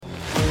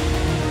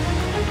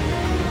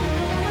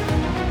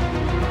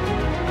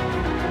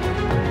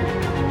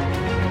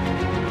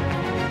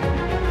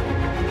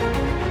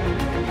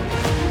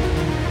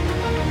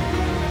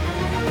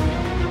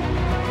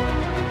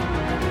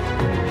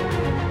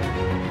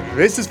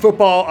This is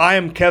football. I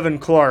am Kevin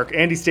Clark.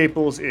 Andy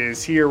Staples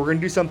is here. We're going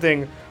to do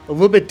something a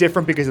little bit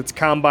different because it's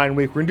Combine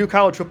Week. We're going to do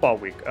College Football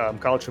Week.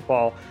 College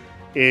football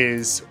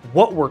is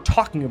what we're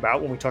talking about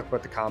when we talk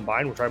about the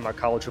Combine. We're talking about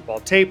college football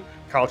tape,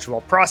 college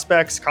football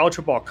prospects, college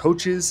football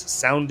coaches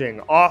sounding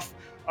off.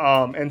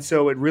 And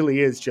so it really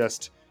is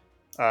just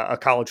a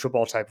college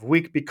football type of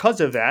week.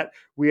 Because of that,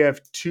 we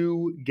have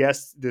two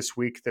guests this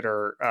week that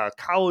are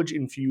college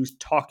infused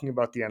talking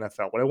about the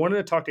NFL. What I wanted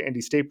to talk to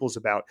Andy Staples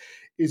about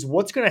is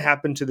what's going to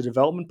happen to the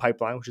development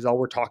pipeline, which is all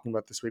we're talking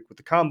about this week with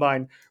the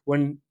Combine,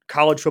 when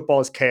college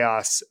football's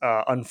chaos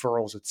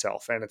unfurls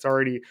itself. And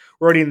we're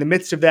already in the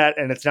midst of that,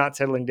 and it's not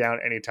settling down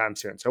anytime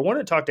soon. So I wanted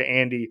to talk to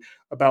Andy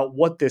about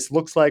what this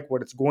looks like,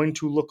 what it's going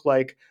to look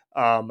like,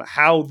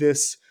 how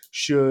this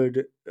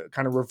should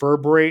kind of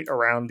reverberate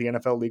around the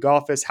NFL league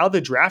office, how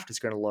the draft is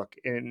going to look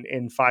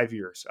in 5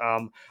 years.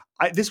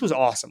 This was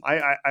awesome.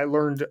 I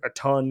learned a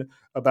ton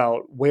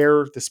about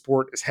where the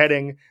sport is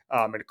heading.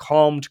 It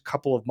calmed a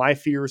couple of my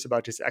fears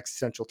about just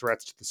existential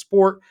threats to the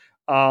sport,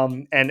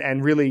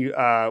 and really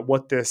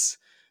what this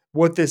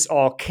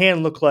all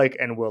can look like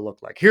and will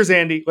look like. Here's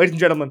Andy, ladies and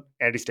gentlemen,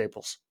 Andy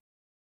Staples.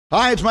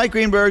 Hi, it's Mike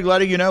Greenberg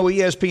letting you know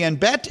ESPN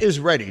Bet is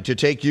ready to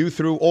take you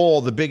through all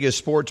the biggest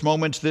sports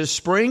moments this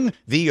spring.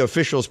 The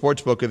official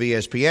sportsbook of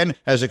ESPN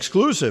has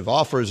exclusive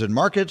offers and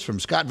markets from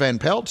Scott Van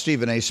Pelt,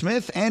 Stephen A.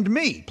 Smith, and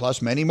me,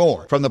 plus many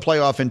more. From the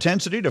playoff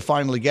intensity to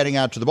finally getting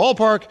out to the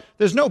ballpark,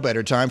 there's no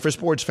better time for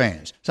sports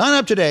fans. Sign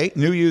up today.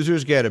 New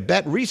users get a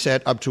bet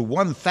reset up to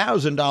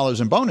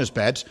 $1,000 in bonus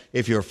bets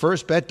if your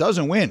first bet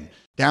doesn't win.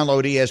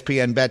 Download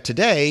ESPN Bet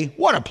today.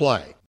 What a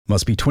play.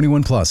 Must be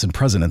 21 plus and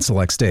present in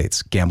select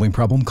states. Gambling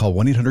problem? Call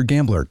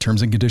 1-800-GAMBLER.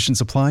 Terms and conditions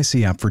apply.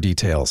 See app for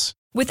details.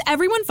 With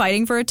everyone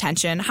fighting for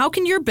attention, how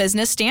can your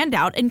business stand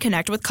out and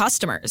connect with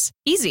customers?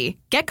 Easy.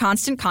 Get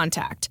Constant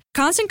Contact.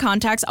 Constant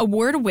Contact's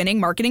award-winning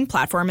marketing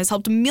platform has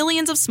helped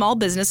millions of small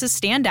businesses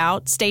stand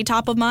out, stay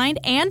top of mind,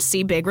 and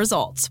see big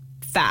results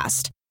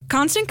fast.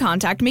 Constant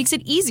Contact makes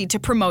it easy to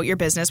promote your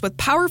business with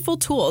powerful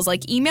tools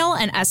like email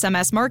and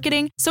SMS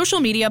marketing, social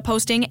media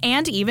posting,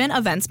 and even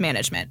events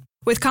management.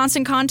 With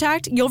Constant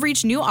Contact, you'll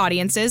reach new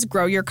audiences,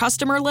 grow your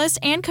customer list,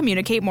 and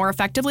communicate more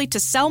effectively to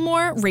sell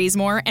more, raise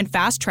more, and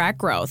fast-track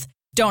growth.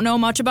 Don't know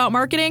much about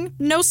marketing?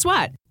 No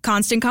sweat.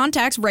 Constant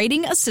Contact's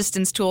writing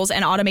assistance tools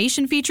and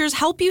automation features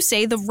help you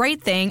say the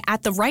right thing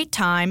at the right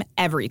time,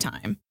 every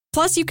time.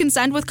 Plus, you can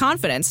send with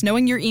confidence,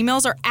 knowing your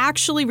emails are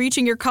actually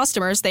reaching your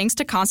customers thanks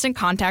to Constant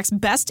Contact's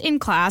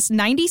best-in-class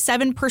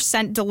 97%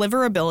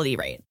 deliverability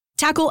rate.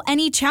 Tackle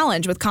any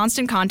challenge with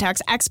Constant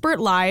Contact's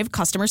expert live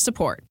customer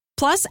support.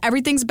 Plus,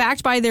 everything's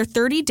backed by their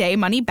 30-day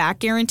money-back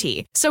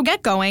guarantee. So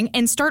get going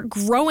and start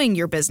growing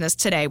your business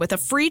today with a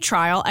free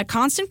trial at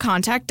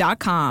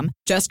ConstantContact.com.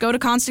 Just go to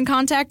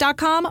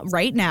ConstantContact.com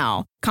right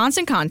now.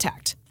 Constant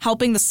Contact,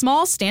 helping the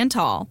small stand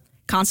tall.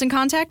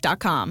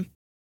 ConstantContact.com.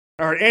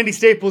 All right, Andy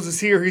Staples is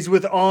here. He's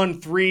with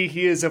On3.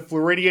 He is a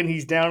Floridian.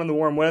 He's down in the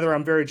warm weather.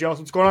 I'm very jealous.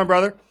 What's going on,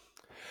 brother?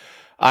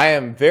 I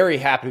am very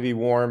happy to be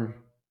warm.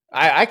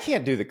 I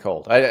can't do the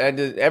cold.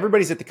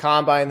 Everybody's at the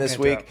Combine this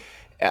week.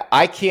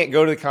 I can't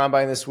go to the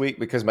Combine this week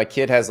because my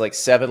kid has like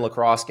 7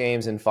 lacrosse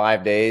games in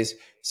 5 days.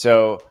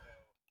 So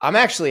I'm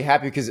actually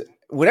happy because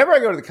whenever I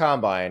go to the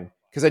Combine,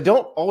 because I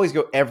don't always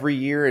go every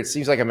year, it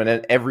seems like I'm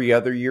an every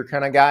other year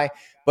kind of guy,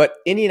 but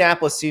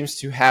Indianapolis seems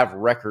to have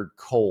record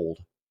cold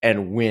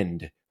and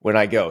wind when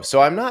I go. So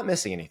I'm not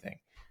missing anything.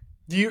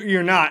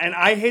 You're not. And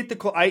I hate the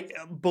cold.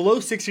 Below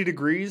 60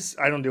 degrees,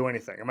 I don't do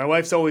anything. And my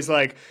wife's always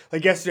like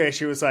yesterday,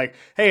 she was like,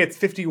 hey, it's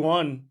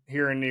 51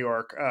 here in New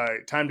York.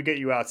 Time to get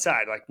you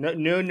outside. Like, no.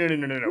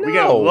 We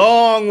got a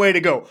long way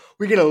to go.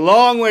 We get a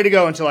long way to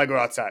go until I go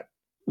outside.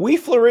 We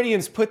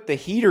Floridians put the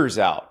heaters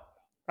out.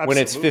 Absolutely.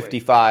 When it's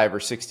 55 or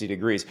 60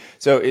 degrees.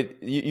 So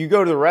you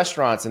go to the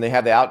restaurants and they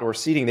have the outdoor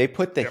seating. They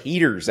put the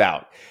heaters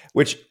out,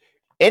 which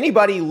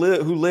anybody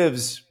who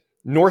lives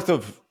north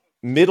of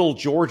middle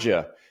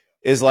Georgia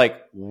is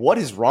like, what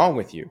is wrong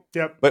with you?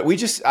 Yep. But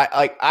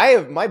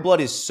my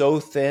blood is so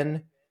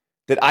thin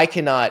that I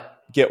cannot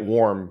get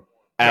warm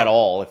at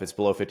all if it's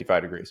below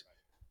 55 degrees.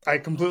 I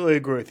completely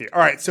agree with you. All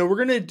right, so we're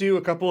going to do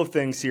a couple of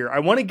things here. I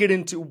want to get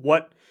into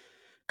what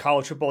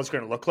college football is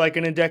going to look like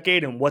in a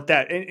decade and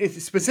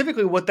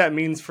specifically what that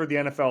means for the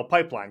NFL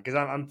pipeline, because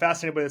I'm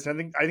fascinated by this.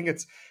 And I think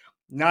it's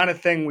not a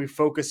thing we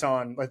focus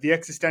on. Like, the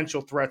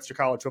existential threats to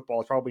college football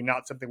is probably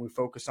not something we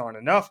focus on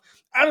enough.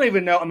 I don't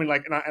even know. I mean,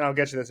 and I'll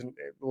get to this a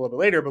little bit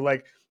later, but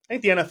I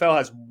think the NFL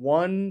has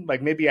one,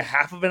 maybe a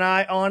half of an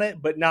eye on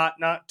it, but not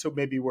to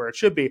maybe where it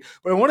should be.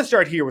 But I want to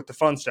start here with the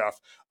fun stuff.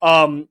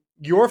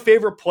 Your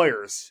favorite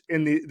players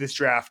in this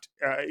draft,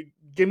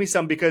 give me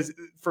some, because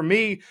for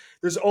me,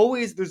 there's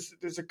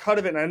a cut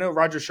of it. And I know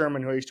Roger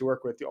Sherman, who I used to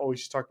work with, always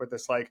used to talk about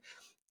this,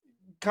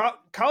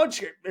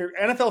 college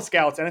NFL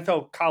scouts,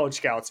 NFL college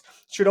scouts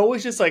should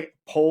always just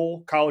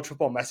poll college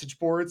football message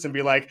boards and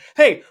be like,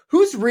 hey,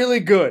 who's really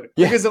good?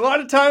 Yeah. Because a lot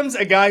of times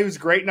a guy who's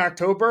great in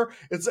October,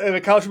 the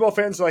college football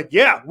fans are like,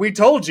 yeah, we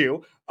told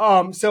you.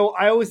 So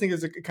I always think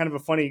it's a kind of a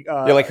funny.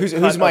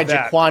 Who's my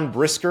Jaquan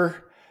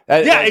Brisker?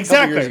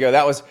 Exactly. Years ago,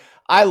 that was.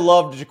 I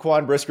loved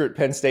Jaquan Brisker at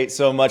Penn State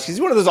so much.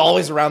 He's one of those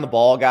always around the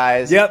ball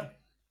guys. Yep.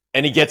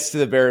 And he gets to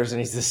the Bears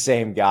and he's the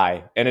same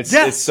guy. And it's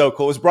so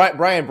cool. It was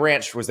Brian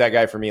Branch was that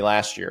guy for me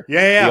last year.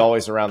 Yeah. The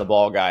always around the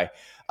ball guy.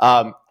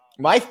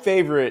 My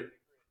favorite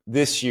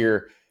this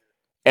year,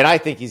 and I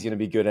think he's going to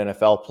be a good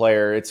NFL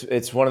player.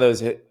 It's one of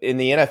those in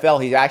the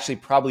NFL. He actually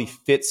probably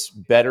fits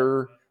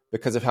better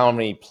because of how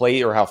many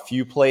play or how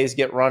few plays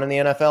get run in the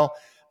NFL.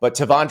 But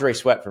Tavondre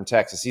Sweat from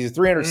Texas, he's a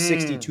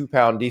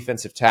 362-pound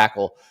defensive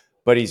tackle,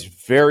 but he's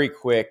very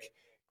quick.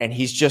 And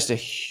he's just a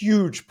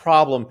huge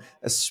problem,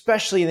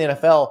 especially in the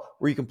NFL,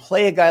 where you can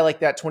play a guy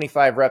like that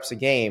 25 reps a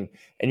game,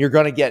 and you're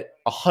going to get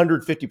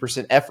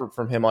 150% effort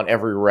from him on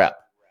every rep.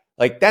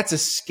 Like, that's a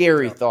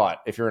scary thought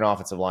if you're an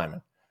offensive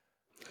lineman.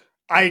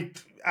 I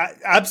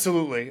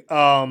absolutely.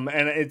 And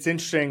it's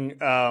interesting.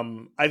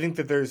 I think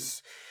that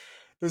there's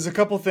a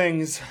couple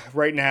things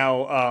right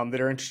now that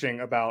are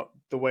interesting about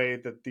the way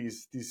that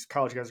these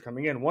college guys are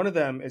coming in. One of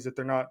them is that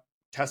they're not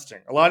testing.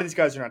 A lot of these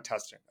guys are not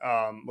testing.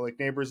 Malik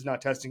Neighbors is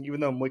not testing, even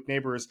though Malik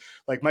Neighbors,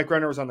 like Mike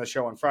Renner was on the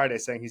show on Friday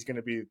saying he's going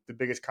to be the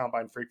biggest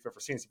combine freak we've ever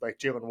seen. It's like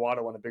Jalen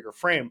Waddle on a bigger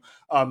frame.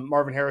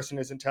 Marvin Harrison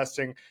isn't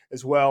testing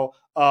as well.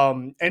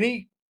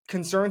 Any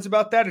concerns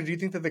about that, or do you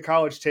think that the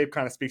college tape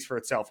kind of speaks for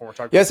itself when we're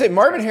talking? Yeah, I say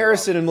Marvin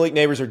Harrison and Malik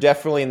Neighbors are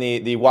definitely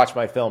in the watch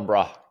my film,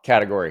 brah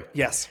category.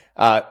 Yes.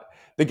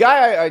 The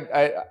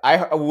guy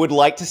I would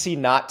like to see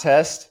not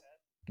test,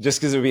 just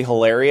because it would be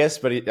hilarious,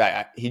 but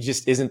he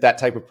just isn't that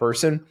type of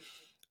person,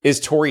 is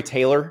Tory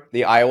Taylor,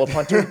 the Iowa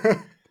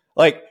punter.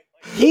 Like,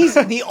 he's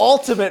the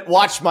ultimate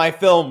watch my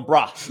film,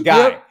 brah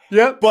guy.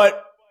 Yep.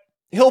 But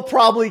he'll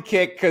probably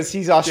kick because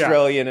he's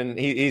Australian and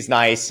he's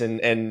nice,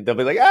 and they'll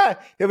be like,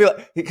 he'll be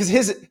like, because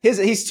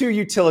he's too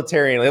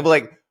utilitarian. They'll be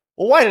like,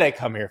 well, why did I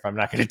come here if I'm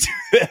not going to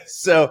do this?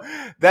 So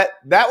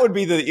that would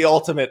be the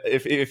ultimate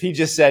if he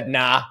just said,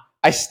 nah,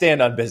 I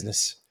stand on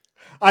business.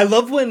 I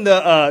love when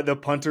the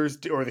punters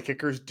or the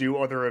kickers do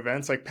other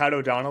events, like Pat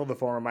O'Donnell, the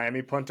former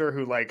Miami punter,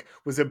 who like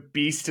was a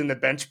beast in the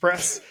bench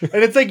press.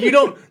 And it's like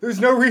there's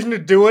no reason to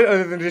do it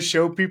other than to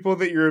show people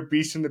that you're a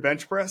beast in the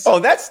bench press. Oh,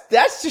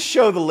 that's to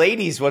show the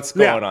ladies what's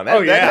going on.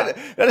 That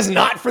is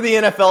not for the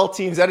NFL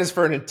teams. That is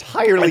for an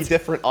entirely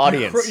different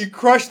audience. You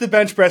crush the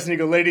bench press and you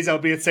go, ladies, I'll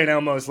be at St.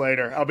 Elmo's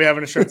later. I'll be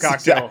having a shrimp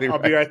cocktail. Exactly right.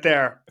 I'll be right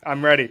there.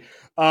 I'm ready.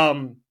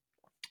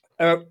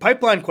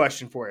 Pipeline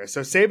question for you.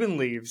 So Saban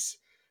leaves.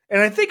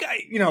 And I think, I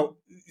don't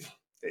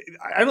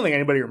think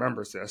anybody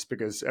remembers this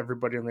because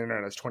everybody on the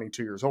internet is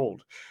 22 years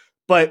old.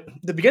 But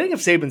the beginning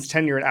of Saban's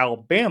tenure at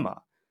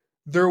Alabama,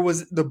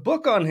 the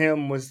book on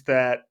him was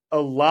that a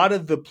lot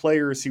of the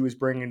players he was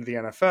bringing into the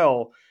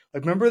NFL,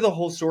 like remember the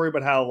whole story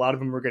about how a lot of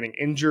them were getting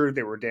injured,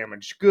 they were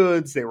damaged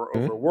goods, they were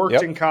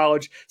overworked in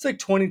college. It's like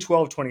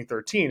 2012,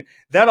 2013.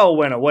 That all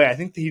went away. I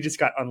think that he just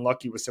got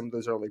unlucky with some of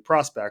those early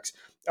prospects.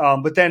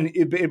 But then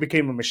it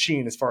became a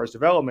machine as far as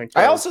development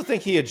goes. I also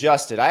think he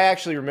adjusted. I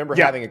actually remember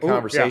having a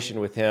conversation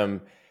with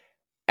him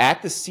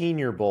at the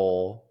Senior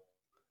Bowl.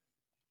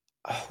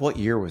 What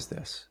year was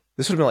this?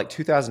 This would have been like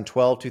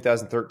 2012,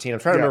 2013. I'm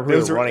trying to remember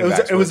who the running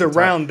backs were. It was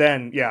around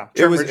then, yeah.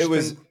 It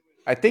was.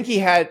 I think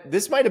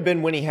this might have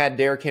been when he had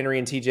Derrick Henry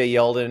and TJ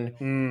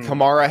Yeldon.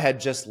 Kamara had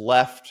just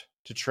left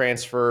to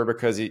transfer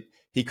because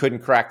he couldn't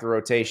crack the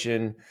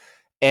rotation.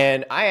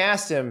 And I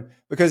asked him,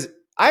 because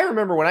I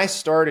remember when I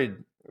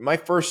started, my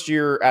first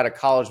year out of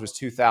college was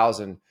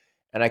 2000,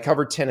 and I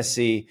covered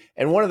Tennessee.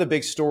 And one of the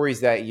big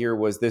stories that year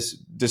was this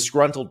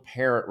disgruntled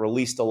parent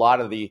released a lot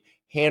of the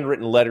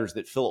handwritten letters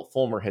that Philip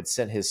Fulmer had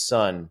sent his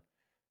son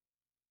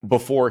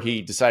before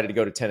he decided to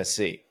go to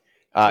Tennessee.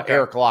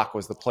 Eric Locke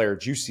was the player.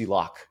 Juicy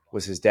Locke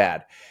was his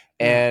dad.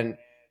 And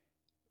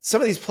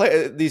some of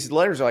these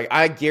letters are like,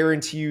 I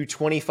guarantee you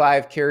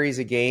 25 carries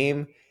a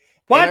game.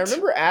 What? And I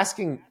remember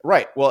asking,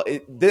 right, well,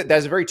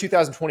 that's a very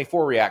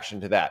 2024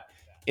 reaction to that.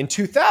 In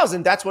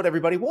 2000, that's what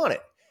everybody wanted.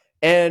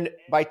 And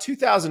by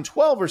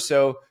 2012 or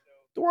so,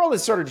 the world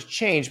had started to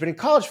change. But in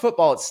college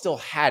football, it still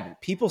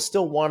hadn't. People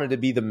still wanted to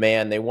be the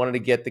man. They wanted to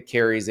get the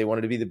carries. They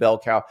wanted to be the bell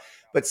cow.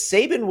 But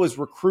Saban was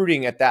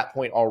recruiting at that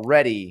point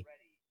already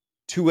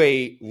to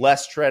a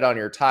less tread on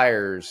your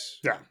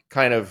tires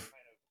kind of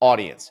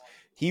audience.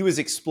 He was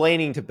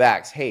explaining to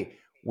backs, hey,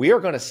 we are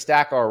going to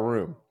stack our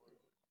room.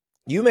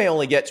 You may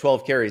only get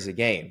 12 carries a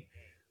game,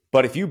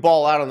 but if you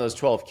ball out on those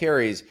 12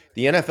 carries,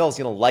 the NFL is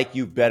going to like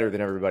you better than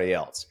everybody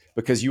else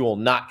because you will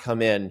not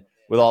come in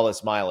with all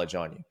this mileage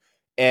on you.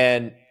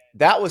 And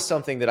that was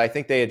something that I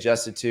think they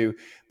adjusted to.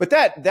 But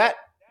that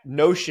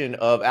notion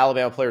of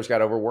Alabama players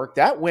got overworked,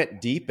 that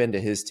went deep into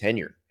his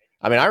tenure.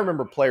 I mean, I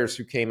remember players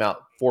who came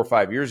out 4 or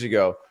 5 years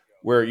ago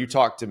where you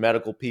talk to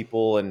medical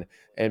people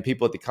and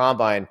people at the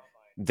combine,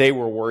 they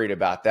were worried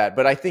about that.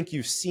 But I think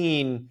you've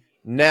seen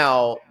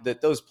now that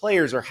those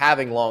players are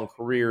having long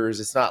careers.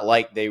 It's not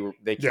like they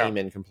came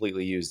in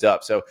completely used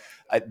up. So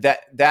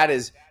that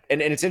is, and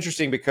it's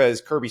interesting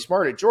because Kirby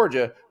Smart at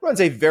Georgia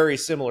runs a very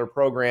similar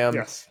program.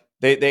 Yes.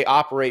 They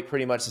operate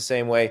pretty much the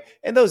same way.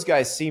 And those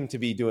guys seem to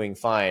be doing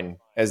fine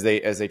as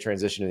they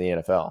transition to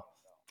the NFL.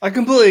 I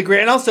completely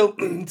agree. And also,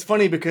 it's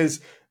funny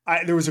because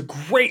There was a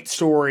great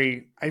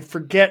story. I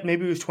forget,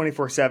 maybe it was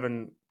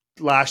 24/7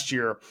 last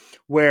year,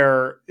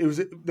 where it was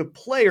the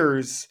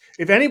players.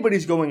 If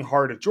anybody's going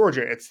hard at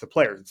Georgia, it's the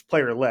players. It's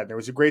player led. There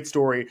was a great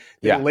story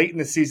that late in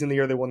the season, the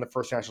year they won the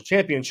first national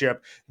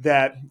championship,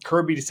 that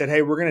Kirby just said,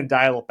 "Hey, we're going to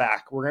dial it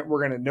back. We're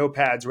going to no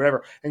pads, or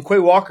whatever." And Quay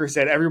Walker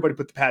said, "Everybody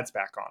put the pads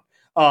back on."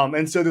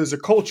 And so there's a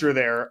culture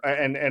there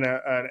and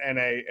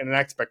an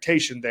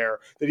expectation there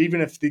that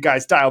even if the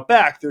guys dial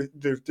back,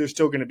 they're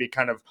still going to be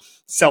kind of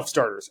self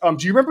starters.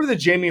 Do you remember the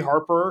Jamie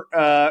Harper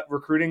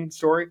recruiting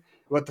story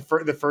about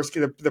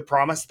the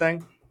promise thing?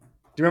 Do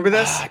you remember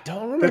this? I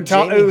don't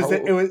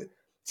remember.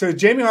 So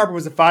Jamie Harper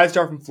was a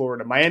 5-star from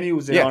Florida. Miami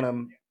was in on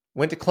him.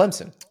 Went to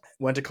Clemson.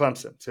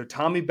 So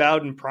Tommy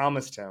Bowden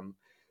promised him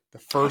the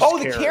first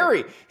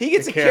carry. He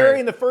gets a carry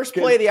in the first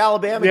play of the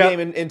Alabama game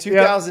in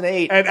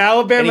 2008. And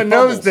Alabama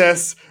knows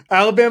this.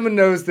 Alabama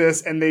knows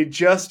this, and they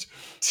just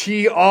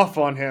tee off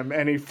on him,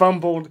 and he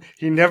fumbled.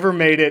 He never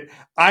made it.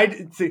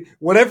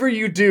 Whatever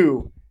you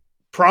do,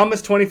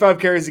 promise 25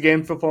 carries a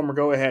game, Phil Fulmer,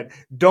 go ahead.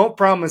 Don't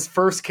promise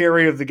first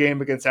carry of the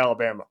game against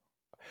Alabama.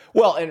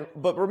 Well,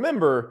 but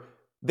remember,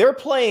 they're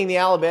playing the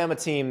Alabama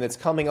team that's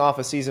coming off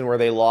a season where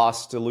they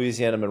lost to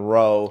Louisiana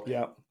Monroe.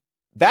 Yeah.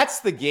 That's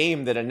the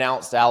game that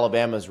announced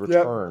Alabama's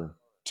return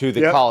to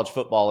the college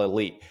football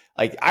elite.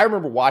 Like, I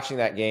remember watching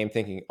that game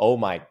thinking, oh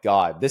my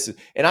God,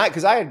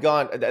 because I had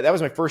gone, that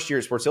was my first year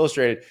at Sports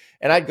Illustrated,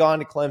 and I'd gone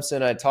to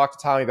Clemson. I'd talked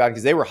to Tommy about it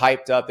because they were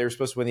hyped up. They were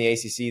supposed to win the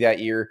ACC that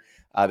year.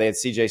 They had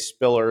CJ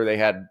Spiller. They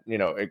had,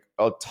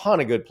 a ton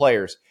of good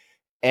players.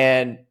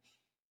 And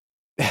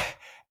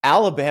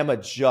Alabama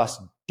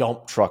just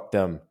dump trucked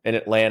them in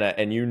Atlanta,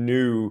 and you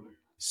knew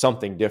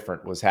something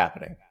different was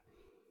happening.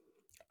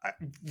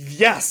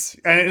 Yes.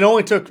 And it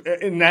only took,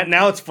 and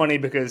now it's funny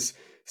because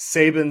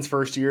Saban's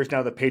first year is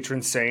now the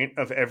patron saint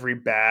of every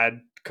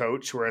bad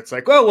coach, where it's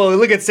like, oh, well,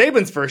 look at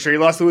Saban's first year. He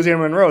lost to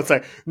Louisiana Monroe. It's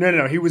like,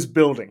 no, he was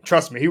building.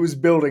 Trust me, he was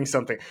building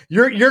something.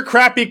 Your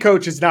crappy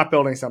coach is not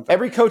building something.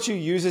 Every coach who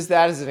uses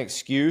that as an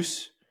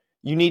excuse,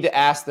 you need to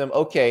ask them,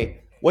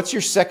 okay, what's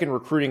your second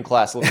recruiting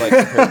class look like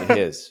compared to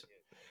his?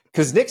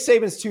 Because Nick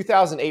Saban's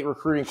 2008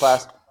 recruiting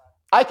class,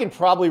 I can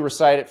probably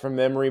recite it from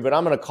memory, but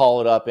I'm going to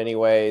call it up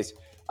anyways.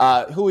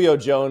 Julio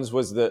Jones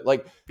was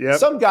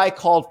some guy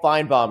called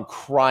Feinbaum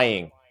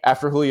crying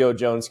after Julio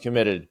Jones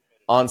committed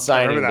on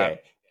signing day.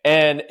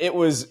 And it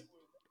was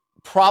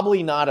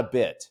probably not a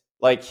bit.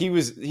 Like, he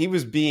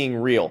was being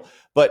real.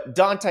 But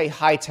Dante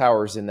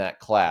Hightower's in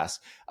that class.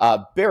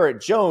 Barrett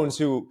Jones,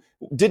 who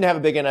didn't have a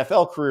big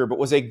NFL career, but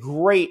was a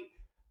great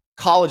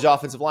college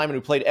offensive lineman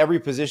who played every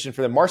position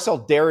for them. Marcel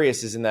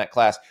Darius is in that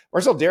class.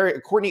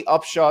 Courtney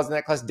Upshaw's in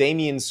that class.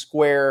 Damian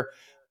Square,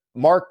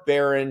 Mark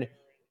Barron.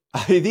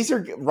 These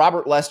are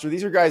Robert Lester.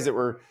 These are guys some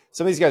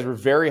of these guys were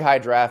very high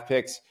draft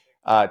picks.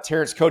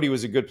 Terrence Cody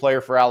was a good player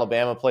for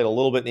Alabama, played a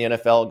little bit in the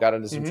NFL, got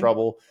into some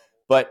trouble.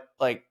 But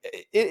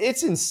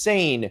it's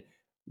insane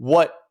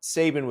what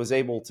Saban was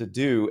able to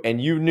do.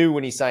 And you knew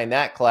when he signed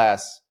that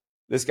class,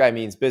 this guy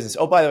means business.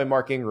 Oh, by the way,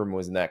 Mark Ingram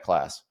was in that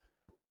class.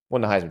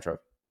 Won the Heisman Trophy.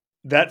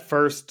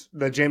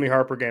 The Jamie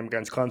Harper game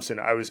against Clemson,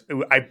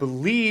 I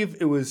believe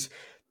it was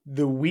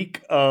the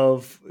week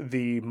of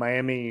the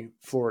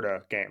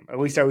Miami-Florida game. At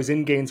least I was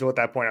in Gainesville at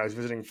that point. I was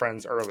visiting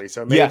friends early,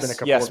 so it may have been a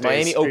couple of days.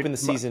 Miami opened the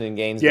season in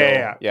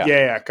Gainesville.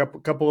 Yeah.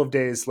 Couple of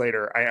days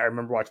later, I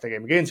remember watching the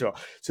game in Gainesville.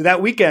 So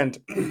that weekend,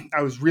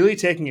 I was really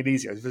taking it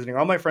easy. I was visiting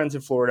all my friends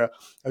in Florida.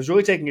 I was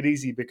really taking it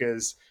easy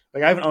because,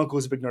 I have an uncle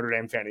who's a big Notre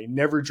Dame fan. He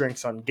never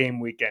drinks on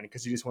game weekend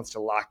because he just wants to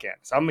lock in.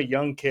 So I'm a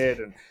young kid,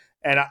 and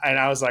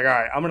I was like, all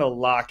right, I'm going to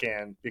lock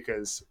in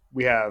because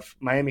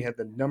Miami had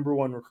the number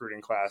one recruiting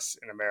class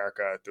in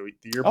America the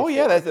year before. Oh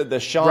yeah, that's the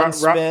Sean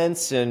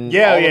Spence and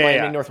all the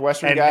Miami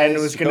Northwestern guys. And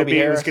it was going to be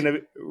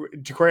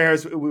Ja'Cory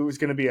Harris. It was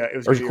going to be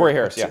Ja'Cory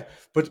Harris, yeah.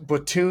 But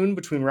platoon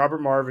between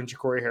Robert Marv and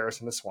Ja'Cory Harris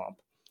in the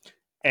swamp,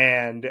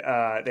 and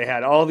they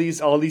had all these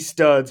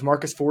studs.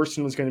 Marcus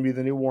Forston was going to be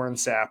the new Warren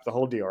Sapp, the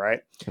whole deal,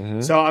 right?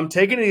 Mm-hmm. So I'm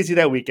taking it easy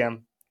that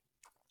weekend.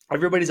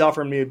 Everybody's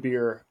offering me a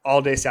beer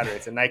all day Saturday.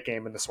 It's a night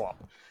game in the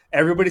swamp.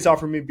 Everybody's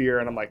offering me beer,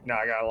 and I'm like, no,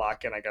 I got to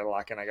lock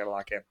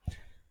in.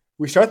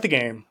 We start the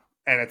game,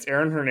 and it's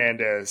Aaron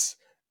Hernandez,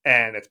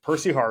 and it's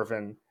Percy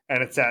Harvin,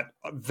 and it's that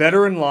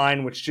veteran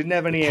line, which didn't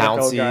have any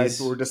NFL guys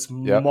who were just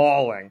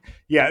mauling.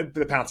 Yeah,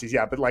 the Pounceys,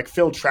 yeah, but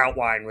Phil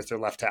Troutwine was their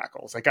left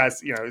tackles.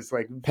 Guys, it's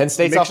like Penn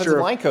State's offensive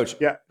line coach.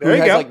 Yeah, there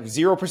you go.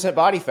 0%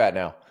 body fat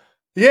now.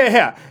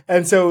 Yeah.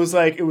 And so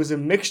it was a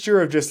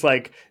mixture of just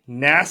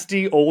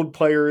nasty old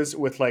players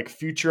with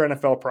future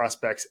NFL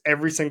prospects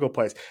every single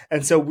place.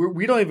 And so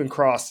we don't even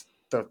cross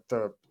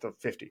the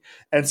 50.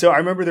 And so I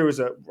remember there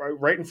was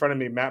right in front of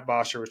me, Matt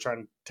Bosher was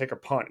trying to take a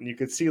punt, and you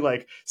could see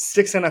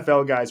 6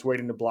 NFL guys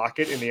waiting to block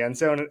it in the end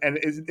zone. And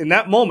in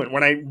that moment,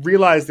 when I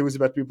realized it was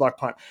about to be a block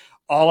punt,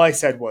 all I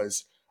said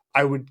was,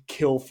 I would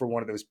kill for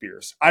one of those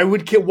beers. I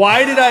would kill.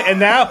 Why did I? And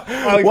now,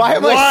 why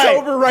am I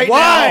sober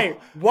now?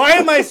 Why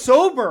am I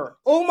sober?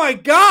 Oh my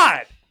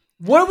God.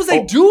 What was I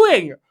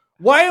doing?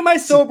 Why am I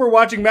sober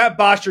watching Matt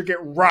Bosher get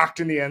rocked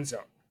in the end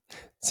zone?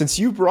 Since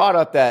you brought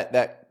up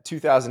that that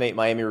 2008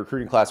 Miami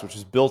recruiting class, which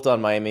was built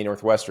on Miami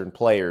Northwestern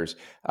players,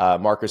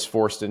 Marcus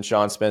Forston,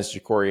 Sean Spence,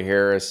 Ja'Cory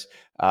Harris,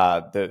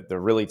 the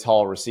really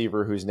tall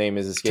receiver whose name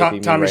is escaping me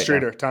Tommy right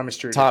Streeter. now.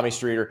 Tommy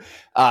Streeter.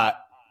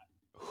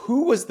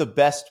 Who was the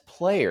best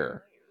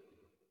player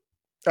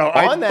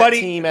on that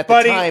team at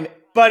the time,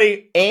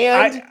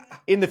 and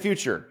in the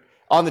future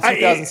on the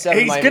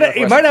 2007 Miami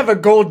he might have a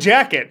gold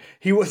jacket.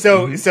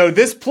 So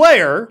this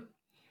player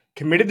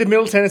committed to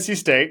Middle Tennessee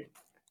State.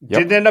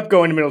 Didn't end up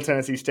going to Middle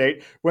Tennessee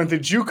State. Went the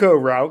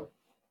JUCO route.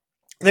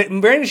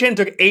 Brandon Shannon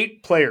took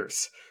 8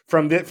 players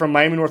from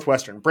Miami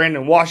Northwestern.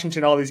 Brandon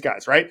Washington, all these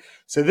guys, right?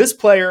 So this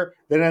player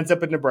then ends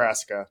up in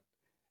Nebraska.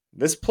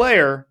 This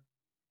player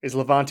is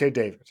Levante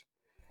David.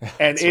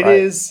 And it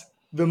is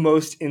the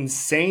most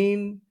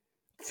insane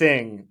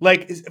thing.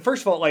 Like,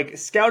 first of all, like,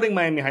 scouting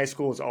Miami high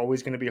school is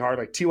always going to be hard.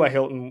 Like, T.Y.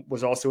 Hilton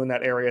was also in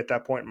that area at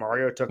that point.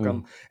 Mario took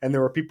him. And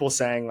there were people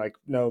saying, like,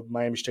 no,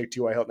 Miami should take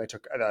T.Y. Hilton. They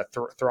took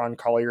Theron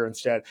Collier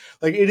instead.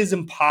 Like, it is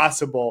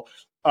impossible.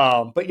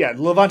 But yeah,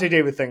 the Levante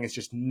David thing is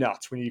just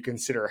nuts when you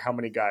consider how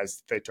many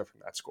guys they took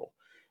from that school.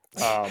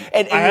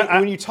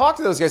 When you talk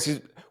to those guys,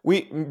 because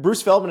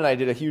Bruce Feldman and I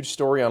did a huge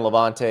story on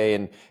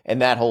Levante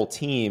and that whole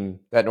team,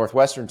 that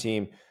Northwestern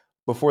team,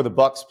 before the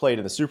Bucks played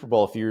in the Super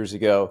Bowl a few years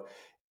ago.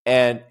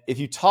 And if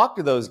you talk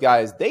to those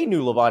guys, they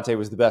knew Levante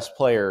was the best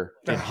player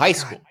in high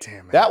school.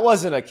 That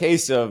wasn't a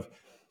case of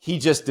he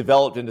just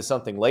developed into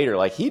something later.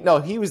 Like he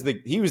was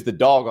the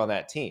dog on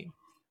that team.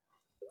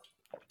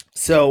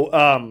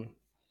 So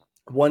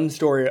one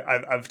story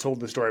I've told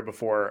the story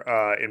before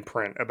in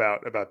print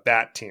about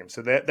that team.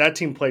 So that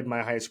team played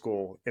my high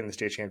school in the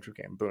state championship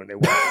game. Boom, they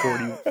won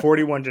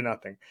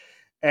 41-0.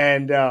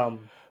 And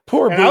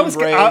Poor Boone I was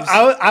Braves.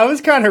 I was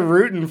kind of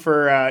rooting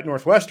for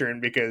Northwestern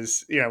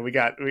because we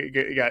got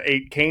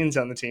 8 Canes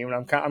on the team, and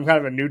I'm kind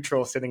of a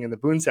neutral sitting in the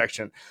Boone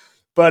section.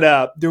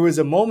 But there was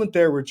a moment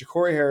there where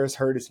Ja'Cory Harris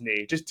hurt his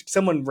knee. Just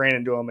someone ran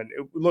into him, and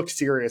it looked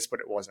serious,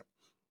 but it wasn't.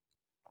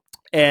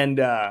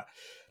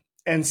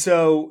 And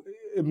so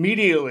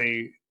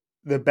immediately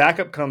the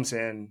backup comes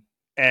in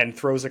and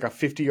throws like a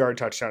 50-yard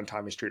touchdown to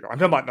Tommy Streeter. I'm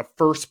talking about the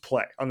first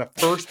play. On the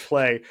first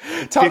play,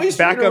 Tommy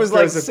Streeter was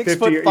like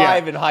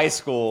 6'5" in high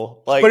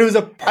school. Like, but it was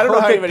a perfect I don't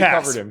know how anybody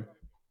pass. covered him.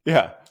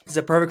 Yeah. It's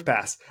a perfect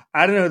pass.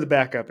 I don't know who the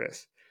backup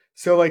is.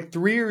 So like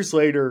 3 years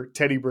later,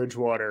 Teddy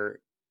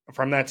Bridgewater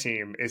from that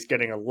team is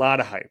getting a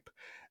lot of hype.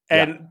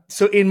 And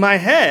so in my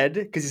head,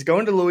 because he's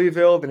going to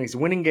Louisville, then he's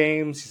winning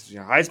games, he's a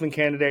Heisman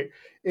candidate.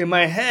 In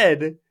my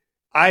head,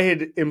 I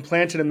had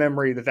implanted a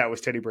memory that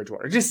was Teddy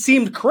Bridgewater. It just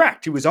seemed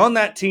correct. He was on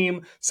that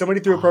team. Somebody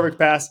threw a perfect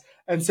pass.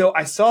 And so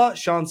I saw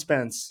Sean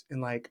Spence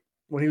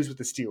when he was with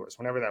the Steelers,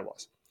 whenever that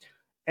was.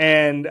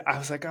 And I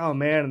was like, oh,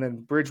 man. And then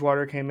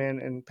Bridgewater came in,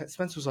 and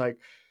Spence was like,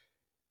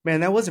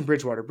 man, that wasn't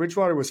Bridgewater.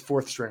 Bridgewater was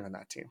 4th string on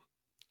that team.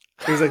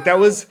 He was like, that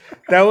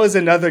was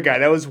another guy.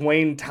 That was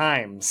Wayne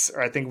Times,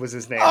 or I think was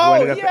his name. Oh,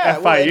 who ended up at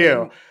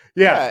FIU.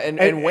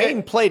 And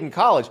Wayne played in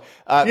college.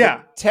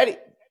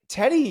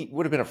 Teddy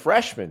would have been a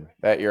freshman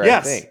that year, I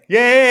think.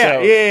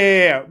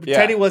 Yeah.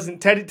 Teddy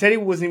wasn't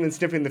even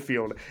sniffing the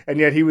field, and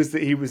yet he was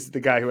the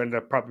guy who ended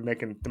up probably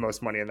making the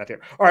most money in that team.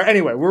 All right,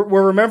 anyway,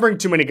 we're remembering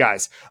too many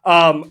guys.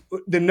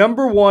 The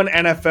number 1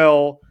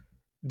 NFL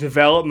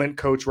development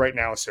coach right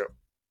now is who?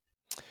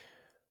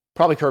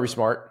 Probably Kirby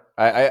Smart.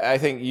 I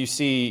think you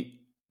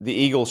see the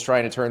Eagles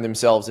trying to turn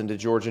themselves into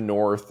Georgia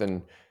North,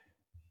 and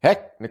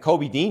heck,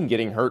 Nakobe Dean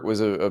getting hurt was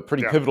a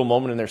pretty pivotal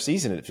moment in their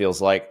season, it feels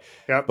like.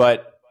 Yep.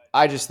 But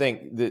I just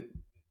think that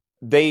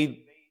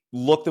they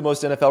look the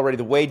most NFL ready.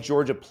 The way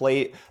Georgia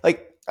played,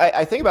 like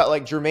I think about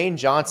like Jermaine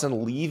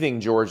Johnson leaving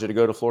Georgia to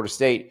go to Florida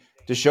State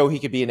to show he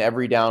could be an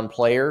every down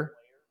player.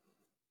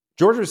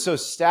 Georgia is so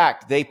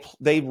stacked;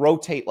 they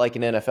rotate like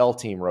an NFL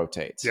team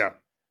rotates. Yeah.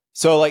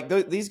 So like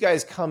these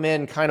guys come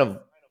in kind of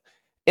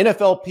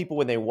NFL people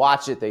when they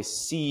watch it, they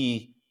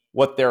see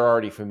what they're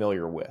already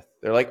familiar with.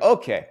 They're like,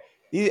 okay,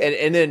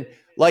 and then.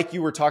 Like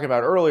you were talking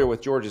about earlier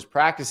with Georgia's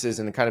practices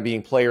and kind of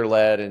being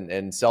player-led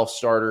and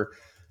self-starter,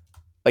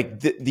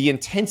 like the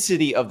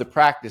intensity of the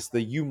practice,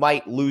 the you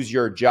might lose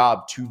your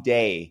job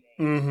today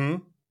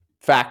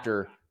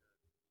factor,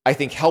 I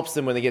think helps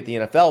them when they get the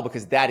NFL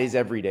because that is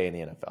every day in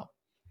the NFL.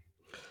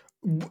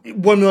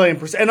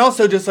 1,000,000%. And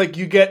also just like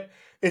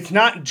it's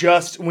not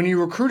just when you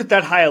recruit at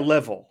that high a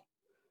level.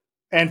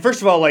 And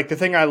first of all, like the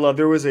thing I love,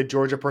 there was a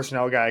Georgia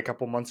personnel guy a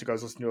couple months ago. I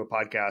was listening to a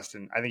podcast,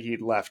 and I think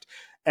he'd left.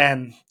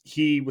 And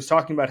he was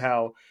talking about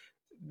how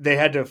they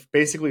had to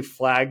basically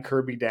flag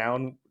Kirby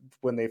down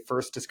when they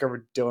first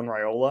discovered Dylan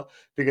Raiola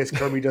because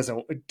Kirby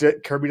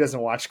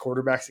doesn't watch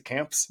quarterbacks at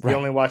camps. Right. He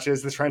only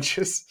watches the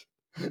trenches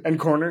and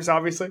corners,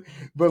 obviously.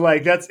 But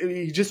like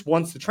he just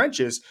wants the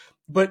trenches.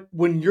 But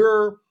when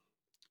you're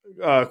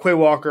Quay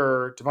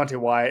Walker, Devontae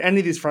Wyatt, any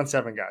of these front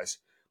 7 guys,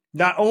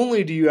 not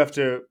only do you have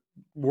to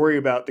worry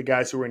about the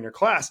guys who are in your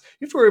class,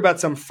 you have to worry about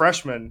some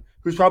freshman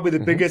who's probably the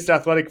biggest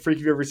athletic freak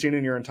you've ever seen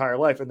in your entire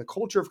life. And the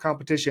culture of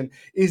competition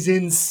is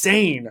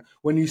insane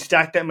when you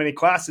stack that many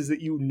classes that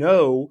you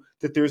know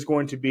that there's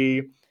going to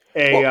be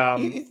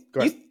a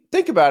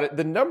think about it.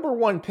 The number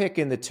one pick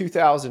in the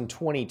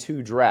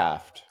 2022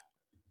 draft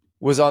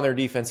was on their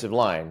defensive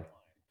line,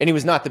 and he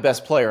was not the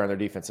best player on their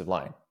defensive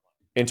line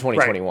in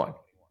 2021.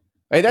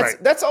 Right. I mean,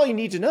 that's all you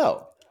need to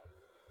know.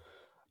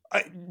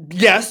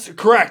 Yes,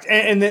 correct.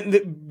 And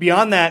then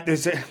beyond that,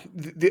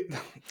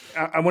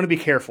 I want to be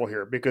careful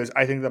here because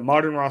I think the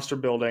modern roster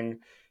building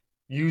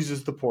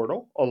uses the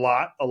portal a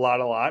lot,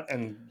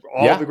 and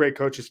all the great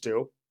coaches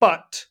do.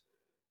 But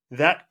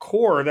that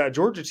core, that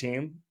Georgia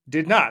team,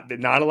 did not.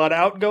 Not a lot of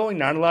outgoing,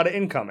 not a lot of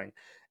incoming.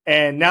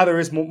 And now there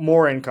is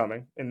more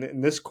incoming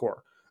in this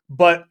core.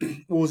 But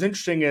what was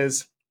interesting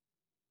is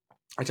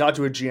I talked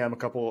to a GM a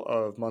couple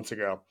of months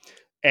ago,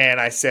 and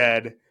I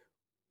said,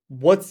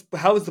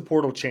 how has the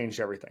portal changed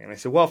everything? And I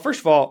said, well, first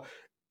of all,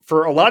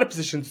 for a lot of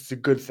positions, it's a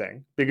good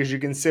thing because you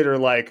consider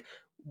like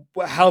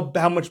how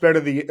much better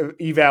the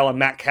eval and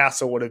Matt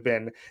Castle would have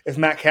been if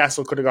Matt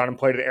Castle could have gone and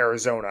played at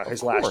Arizona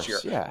last year.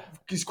 Yeah.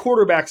 These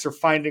quarterbacks are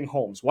finding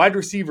homes. Wide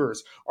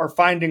receivers are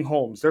finding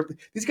homes.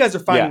 These guys are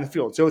finding the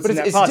field. So it's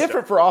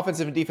different for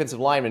offensive and defensive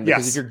linemen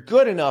because if you're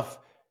good enough,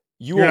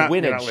 you will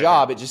win a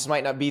job. It just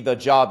might not be the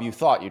job you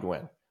thought you'd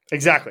win.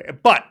 Exactly.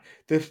 But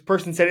the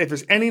person said if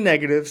there's any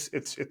negatives,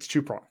 it's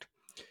two-pronged.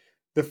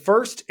 The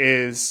first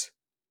is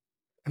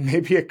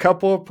maybe a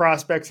couple of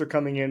prospects are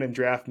coming in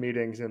draft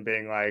meetings and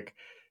being like,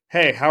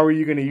 hey, how are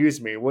you going to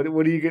use me? What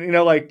are you going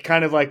to, like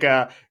kind of like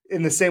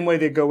in the same way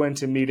they go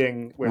into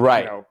meeting with,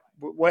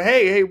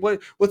 hey,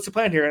 what's the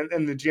plan here?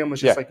 And the GM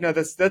was just like, no,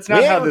 that's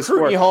not how this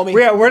works.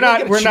 We're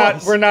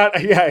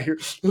not. Yeah,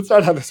 that's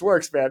not how this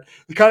works, man.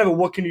 It's kind of a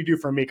what can you do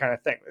for me kind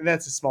of thing. And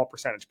that's a small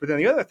percentage. But then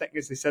the other thing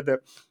is they said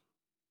that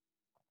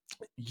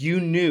you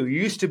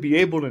used to be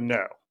able to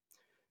know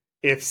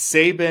if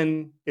it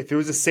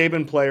was a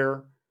Saban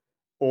player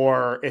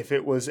or if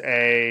it was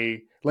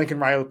a Lincoln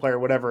Riley player,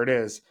 whatever it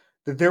is,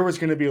 that there was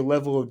going to be a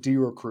level of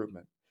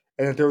de-recruitment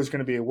and that there was going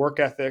to be a work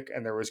ethic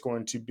and there was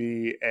going to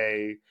be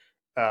a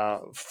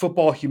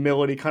football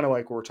humility, kind of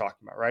like what we're talking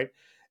about, right?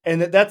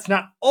 And that's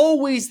not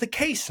always the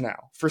case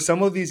now for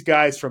some of these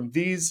guys from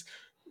these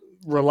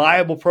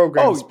reliable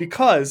programs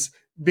because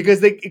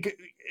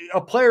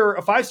a player,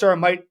 a 5-star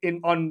might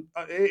if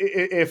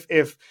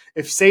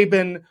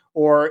Saban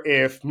or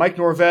if Mike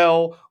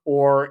Norvell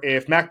or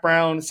if Mac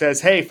Brown says,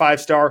 hey,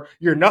 5-star,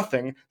 you're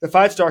nothing. The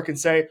 5-star can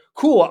say,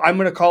 cool, I'm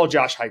going to call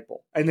Josh Heupel.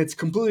 And it's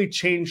completely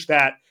changed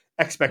that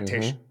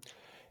expectation. Mm-hmm.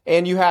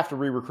 And you have to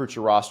re-recruit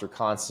your roster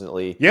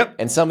constantly. Yep.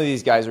 And some of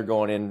these guys are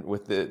going in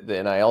with the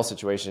NIL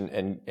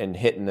situation and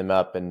hitting them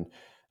up. And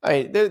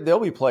I mean, there'll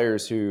be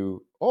players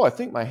who, I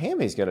think my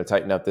hammies going to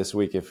tighten up this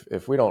week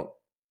if we don't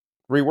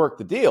rework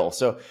the deal.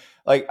 So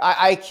like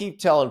I keep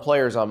telling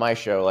players on my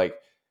show, like,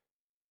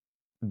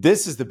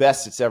 this is the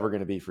best it's ever going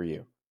to be for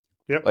you.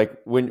 Yep.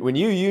 Like when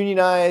you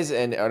unionize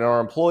and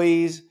our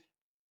employees,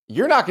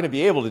 you're not going to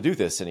be able to do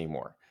this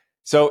anymore.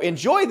 So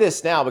enjoy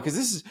this now because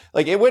this is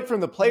like it went from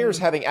the players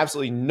having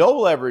absolutely no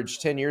leverage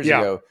 10 years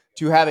ago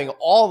to having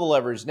all the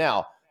leverage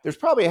now. There's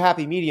probably a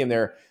happy medium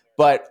there,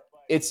 but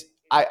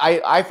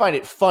I find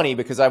it funny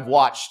because I've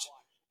watched,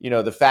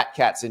 the fat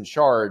cats in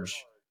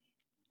charge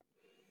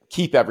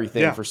keep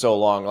everything for so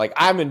long. Like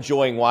I'm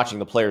enjoying watching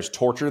the players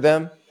torture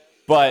them,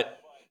 but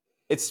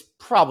it's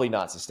probably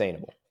not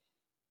sustainable.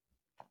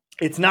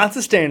 It's not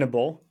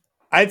sustainable.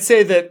 I'd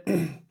say that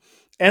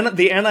and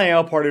the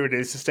NIL part of it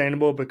is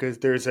sustainable because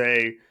there's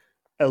a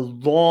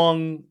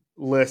long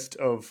list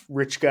of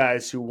rich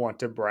guys who want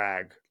to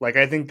brag. Like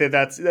I think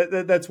that's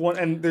one.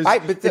 And there's, I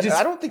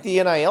don't think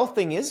the NIL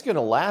thing is going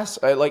to last.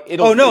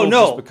 It'll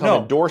just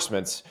become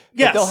endorsements.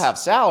 But they'll have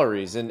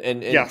salaries and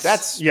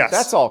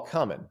that's all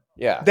coming.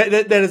 Yeah,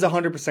 that is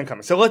 100%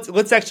 coming. So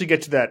let's actually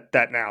get to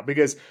that now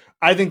because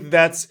I think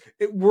it's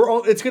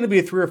going to be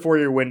a 3 or 4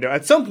 year window.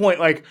 At some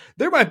point, like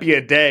there might be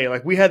a day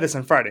like we had this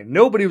on Friday.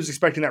 Nobody was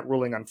expecting that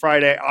ruling on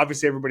Friday.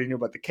 Obviously, everybody knew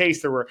about the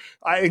case. There were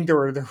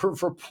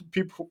for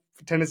people.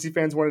 Tennessee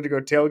fans wanted to go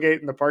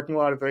tailgate in the parking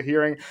lot of the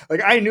hearing.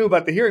 Like I knew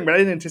about the hearing, but I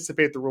didn't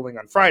anticipate the ruling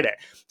on Friday.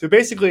 So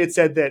basically, it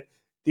said that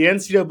the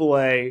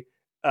NCAA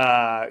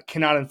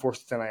cannot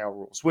enforce its NIL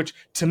rules, which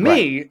to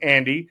me,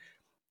 Andy.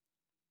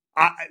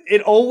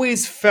 It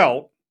always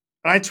felt,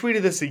 and I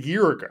tweeted this a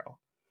year ago,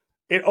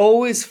 it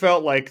always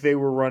felt like they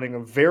were running a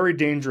very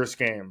dangerous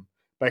game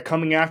by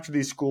coming after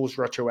these schools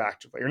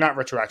retroactively, or not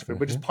retroactively,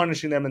 but just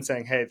punishing them and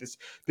saying, hey, this,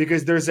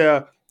 because there's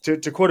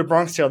to quote a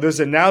Bronx Tale, there's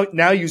a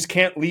now you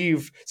can't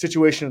leave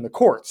situation in the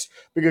courts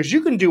because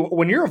you can do,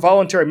 when you're a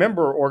voluntary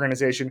member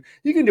organization,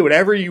 you can do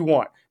whatever you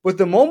want. But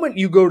the moment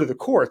you go to the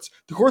courts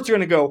are going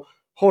to go,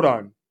 hold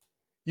on,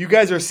 you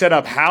guys are set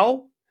up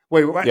how?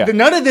 Wait,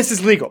 none of this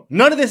is legal.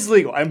 None of this is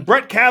legal. And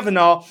Brett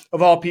Kavanaugh,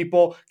 of all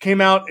people, came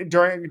out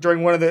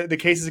during one of the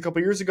cases a couple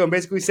of years ago and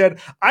basically said,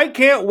 I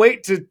can't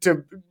wait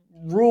to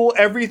rule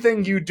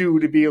everything you do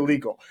to be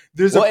illegal.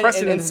 There's a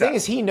precedent. And the thing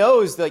is, he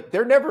knows like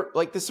they're never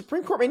like the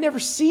Supreme Court may never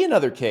see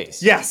another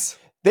case. Yes.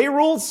 They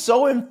ruled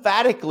so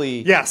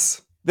emphatically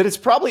that it's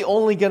probably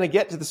only going to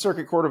get to the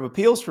Circuit Court of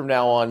Appeals from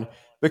now on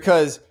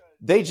because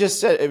they just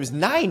said it was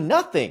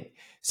 9-0.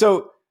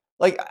 So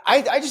Like,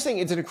 I just think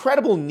it's an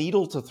incredible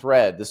needle to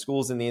thread. The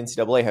schools in the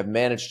NCAA have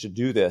managed to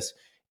do this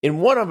in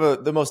one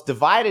of the most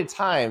divided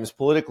times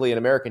politically in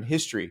American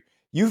history.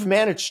 You've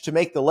managed to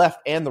make the left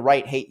and the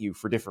right hate you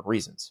for different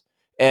reasons.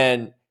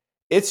 And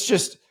it's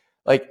just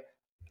like,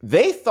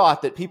 they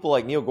thought that people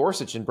like Neil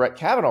Gorsuch and Brett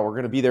Kavanaugh were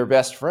going to be their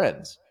best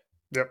friends.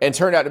 Yep. And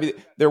turned out to be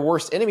their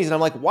worst enemies. And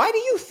I'm like, why do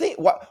you think,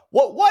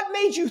 what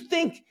made you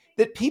think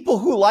that people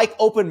who like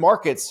open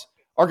markets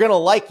are going to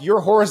like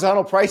your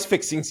horizontal price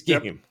fixing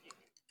scheme?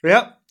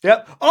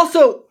 Yep.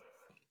 Also,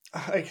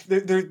 like,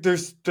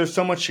 there's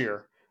so much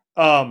here.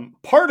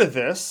 Part of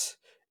this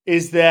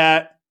is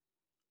that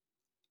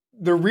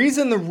the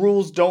reason the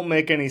rules don't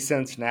make any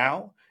sense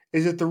now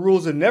is that the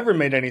rules have never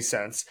made any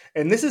sense.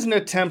 And this is an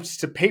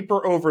attempt to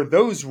paper over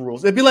those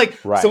rules. It'd be like,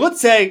 So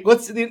let's say,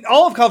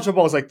 all of college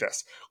football is like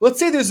this. Let's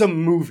say there's a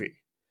movie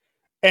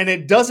and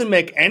it doesn't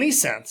make any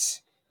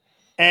sense.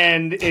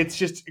 And it's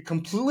just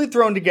completely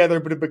thrown together,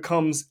 but it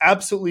becomes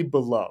absolutely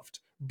beloved.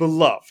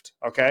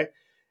 Okay.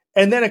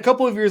 And then a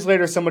couple of years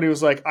later, somebody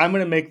was like, I'm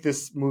going to make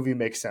this movie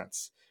make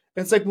sense.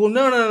 And it's like, well,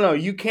 no,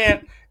 you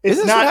can't. It's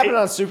Isn't this what happened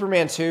on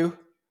Superman 2?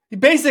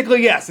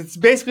 Basically, yes. It's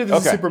basically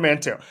this is Superman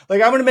 2.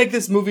 Like, I'm going to make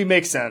this movie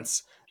make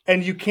sense,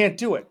 and you can't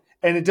do it.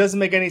 And it doesn't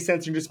make any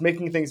sense. You're just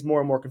making things more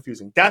and more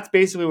confusing. That's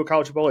basically what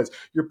college football is.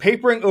 You're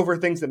papering over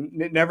things that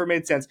never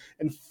made sense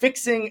and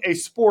fixing a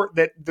sport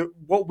that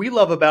what we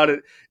love about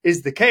it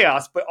is the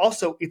chaos, but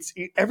also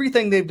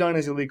everything they've done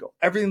is illegal.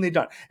 Everything they've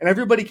done. And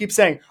everybody keeps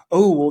saying,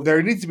 oh, well,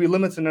 there needs to be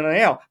limits in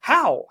NIL.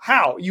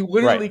 How? You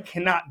literally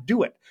cannot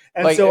do it.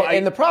 And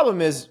and the problem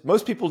is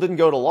most people didn't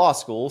go to law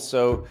school.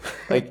 So,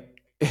 like,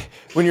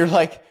 when you're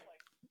like,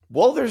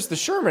 well, there's the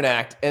Sherman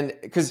Act, and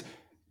because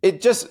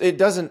it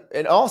doesn't,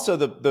 and also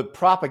the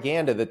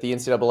propaganda that the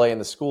NCAA and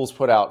the schools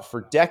put out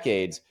for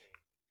decades,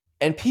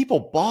 and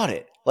people bought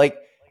it. Like,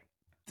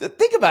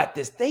 think about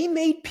this. They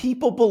made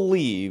people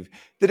believe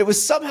that it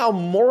was somehow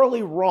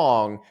morally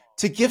wrong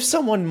to give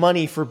someone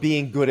money for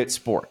being good at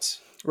sports.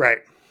 Right.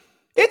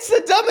 It's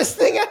the dumbest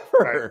thing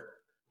ever.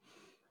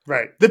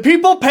 Right. The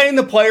people paying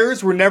the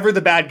players were never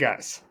the bad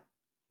guys.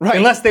 Right.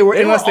 Unless they were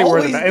the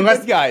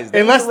good guys.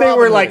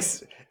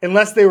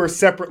 Unless they were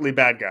separately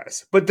bad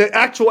guys. But the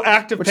actual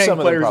act of paying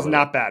players is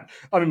not bad.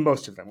 I mean,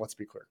 most of them. Let's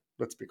be clear.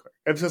 But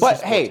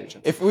hey,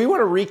 if we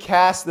want to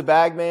recast the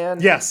bag man,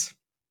 yes,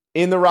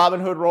 in the Robin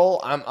Hood role,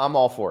 I'm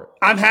all for it.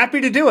 I'm happy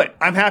to do it.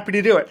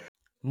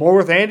 More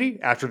with Andy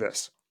after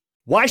this.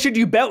 Why should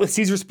you bet with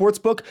Caesars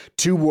Sportsbook?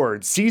 2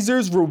 words,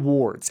 Caesars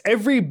Rewards.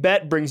 Every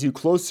bet brings you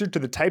closer to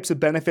the types of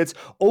benefits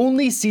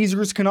only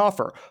Caesars can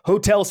offer.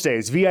 Hotel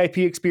stays, VIP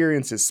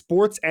experiences,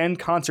 sports and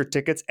concert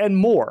tickets, and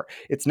more.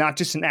 It's not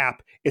just an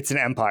app, it's an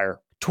empire.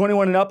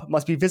 21 and up,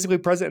 must be physically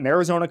present in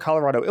Arizona,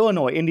 Colorado,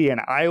 Illinois,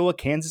 Indiana, Iowa,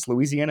 Kansas,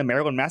 Louisiana,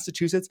 Maryland,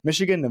 Massachusetts,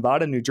 Michigan,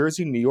 Nevada, New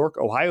Jersey, New York,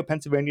 Ohio,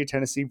 Pennsylvania,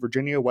 Tennessee,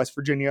 Virginia, West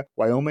Virginia,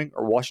 Wyoming,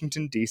 or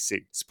Washington,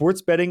 D.C.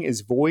 Sports betting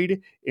is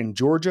void in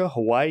Georgia,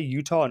 Hawaii,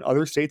 Utah, and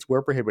other states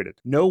where prohibited.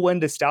 Know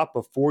when to stop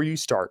before you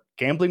start.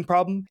 Gambling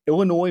problem?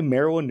 Illinois,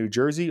 Maryland, New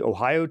Jersey,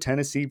 Ohio,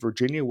 Tennessee,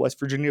 Virginia, West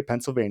Virginia,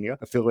 Pennsylvania,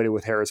 affiliated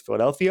with Harris,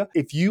 Philadelphia.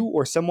 If you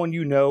or someone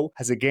you know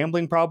has a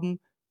gambling problem,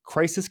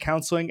 crisis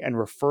counseling and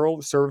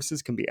referral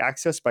services can be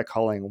accessed by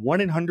calling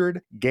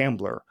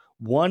 1-800-GAMBLER,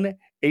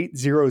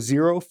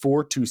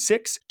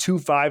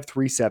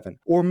 1-800-426-2537.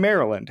 Or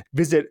Maryland,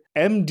 visit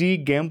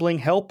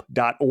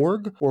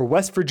mdgamblinghelp.org. Or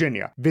West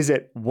Virginia,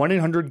 visit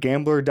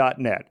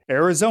 1-800-GAMBLER.net.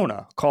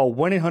 Arizona, call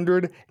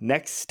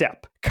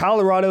 1-800-NEXT-STEP.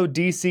 Colorado,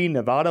 D.C.,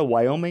 Nevada,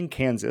 Wyoming,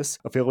 Kansas,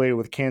 affiliated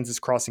with Kansas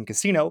Crossing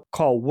Casino,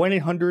 call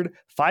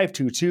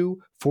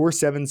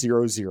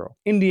 1-800-522-4700.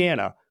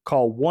 Indiana,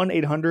 call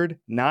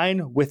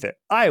 1-800-9-WITH-IT.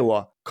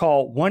 Iowa,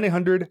 call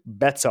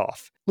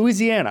 1-800-BETS-OFF.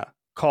 Louisiana,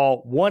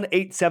 call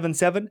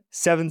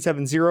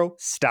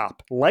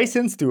 1-877-770-STOP.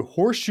 Licensed through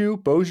Horseshoe,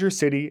 Bossier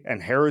City,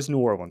 and Harrah's, New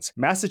Orleans.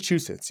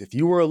 Massachusetts, if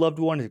you or a loved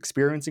one is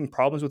experiencing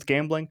problems with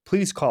gambling,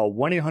 please call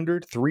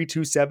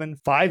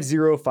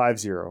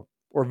 1-800-327-5050.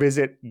 Or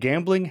visit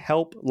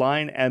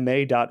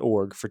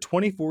gamblinghelplinema.org for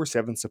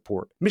 24/7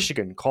 support.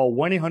 Michigan, call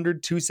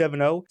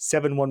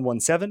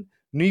 1-800-270-7117.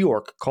 New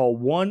York, call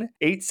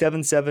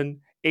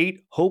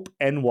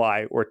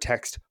 1-877-8-HOPE-NY or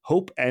text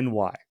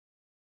HOPE-NY.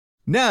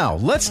 Now,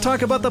 let's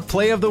talk about the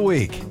play of the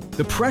week.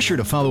 The pressure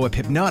to follow up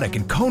Hypnotic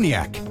and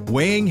Cognac,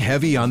 weighing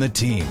heavy on the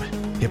team.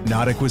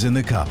 Hypnotic was in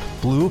the cup,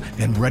 blue,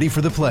 and ready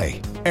for the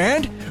play.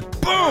 And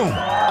boom!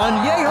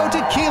 Añejo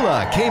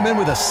Tequila came in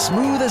with a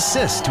smooth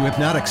assist to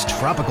Hypnotic's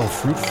tropical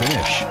fruit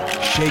finish.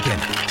 Shaken,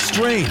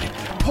 strained,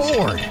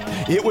 poured.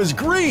 It was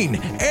green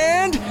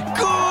and good!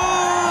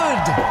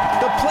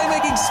 The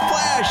playmaking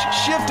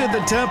splash shifted the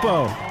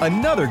tempo.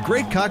 Another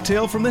great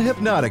cocktail from the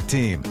Hypnotic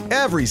team.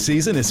 Every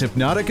season is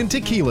Hypnotic and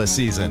Tequila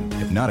season.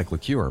 Hypnotic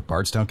Liqueur,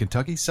 Bardstown,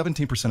 Kentucky,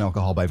 17%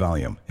 alcohol by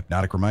volume.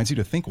 Hypnotic reminds you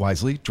to think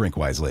wisely, drink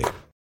wisely.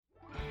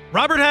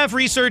 Robert Half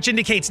research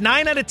indicates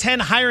 9 out of 10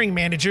 hiring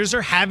managers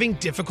are having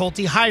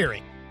difficulty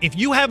hiring. If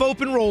you have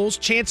open roles,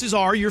 chances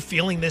are you're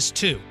feeling this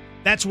too.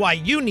 That's why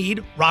you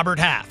need Robert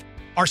Half.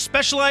 Our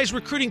specialized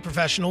recruiting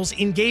professionals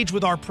engage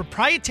with our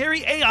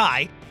proprietary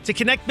AI to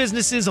connect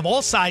businesses of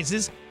all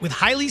sizes with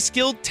highly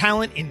skilled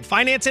talent in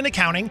finance and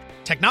accounting,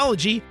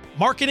 technology,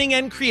 marketing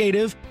and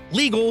creative,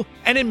 legal,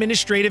 and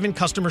administrative and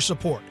customer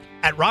support.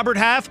 At Robert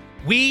Half,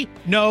 we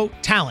know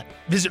talent.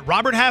 Visit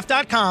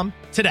roberthalf.com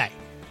today.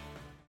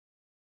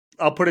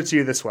 I'll put it to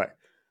you this way.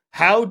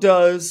 How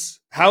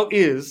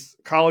is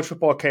college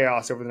football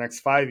chaos over the next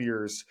 5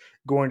 years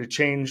going to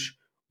change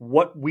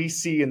what we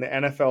see in the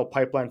NFL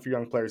pipeline for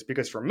young players?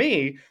 Because for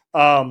me,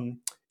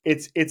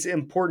 it's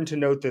important to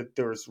note that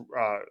there was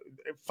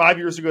 5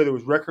 years ago, there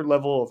was record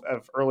level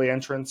of early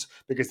entrants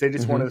because they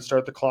just wanted to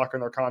start the clock on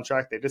their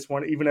contract. They just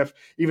wanted,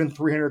 even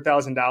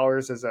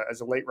 $300,000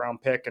 as a late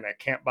round pick and a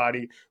camp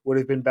body would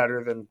have been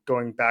better than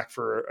going back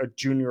for a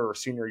junior or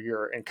senior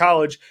year in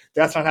college.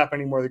 That's not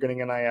happening anymore. They're getting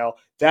NIL.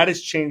 That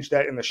has changed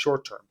that in the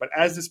short term. But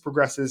as this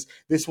progresses,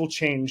 this will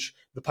change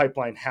the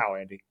pipeline. How,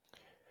 Andy?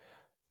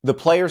 The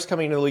players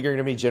coming into the league are going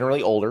to be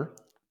generally older,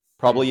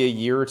 probably a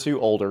year or two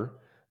older.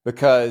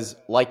 Because,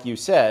 like you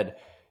said,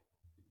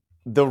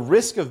 the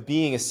risk of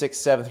being a 6th,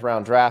 7th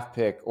round draft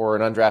pick or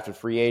an undrafted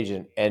free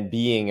agent and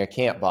being a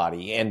camp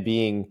body and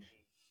being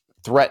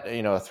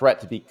a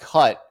threat to be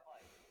cut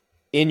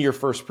in your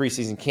first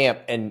preseason camp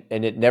and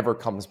it never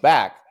comes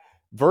back,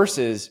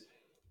 versus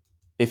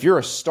if you're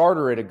a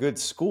starter at a good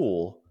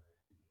school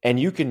and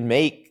you can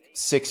make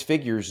 6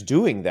 figures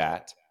doing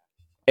that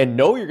and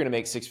know you're going to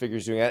make 6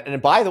 figures doing that.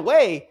 And by the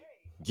way,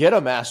 get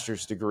a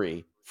master's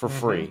degree for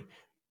free.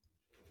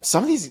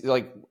 Some of these,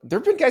 there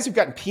have been guys who've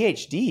gotten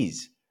PhDs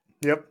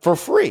for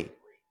free.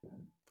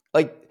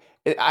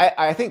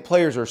 I think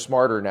players are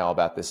smarter now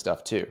about this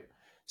stuff too.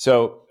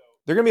 So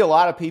there are going to be a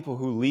lot of people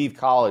who leave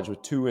college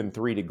with 2 and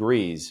 3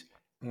 degrees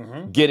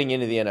getting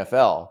into the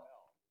NFL.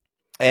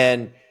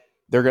 And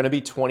they're going to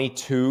be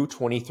 22,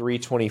 23,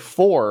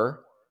 24.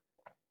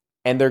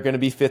 And they're going to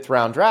be 5th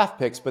round draft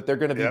picks, but they're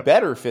going to be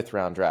better 5th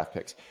round draft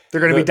picks.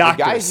 They're going to be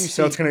doctors,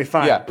 so it's going to be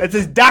fine. Yeah. It's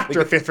a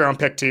doctor 5th round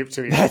pick too.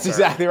 That's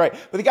exactly right.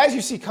 But the guys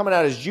you see coming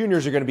out as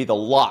juniors are going to be the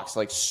locks,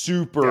 like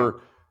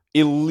super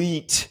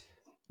elite,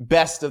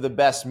 best of the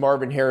best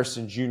Marvin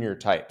Harrison Jr.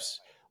 types.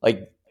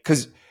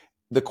 Because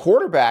the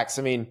quarterbacks,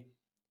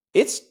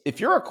 if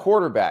you're a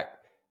quarterback,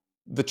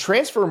 the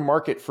transfer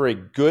market for a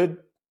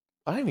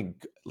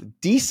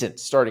decent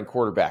starting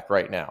quarterback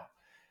right now,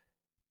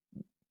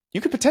 you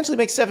could potentially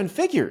make 7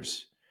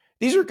 figures.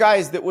 These are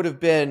guys that would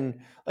have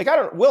been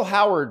Will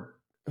Howard,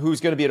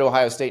 who's going to be at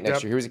Ohio State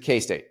next year. He was at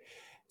K-State.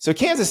 So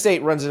Kansas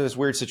State runs into this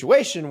weird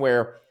situation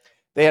where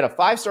they had a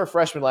 5-star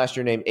freshman last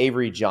year named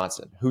Avery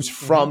Johnson, who's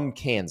from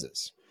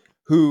Kansas,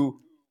 who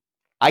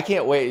I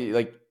can't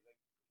wait.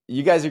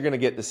 You guys are going to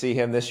get to see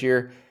him this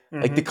year.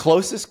 The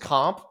closest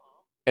comp,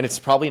 and it's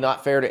probably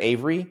not fair to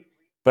Avery,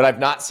 but I've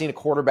not seen a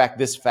quarterback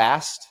this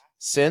fast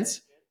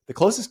since. The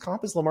closest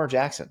comp is Lamar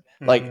Jackson.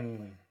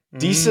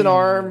 Decent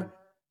arm,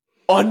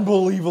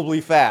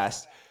 unbelievably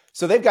fast.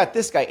 So they've got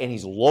this guy, and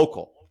he's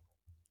local.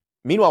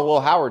 Meanwhile, Will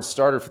Howard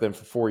started for them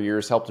for 4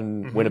 years, helped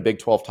him win a Big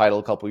 12 title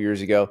a couple years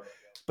ago.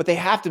 But they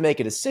have to make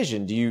a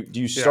decision. Do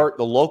you start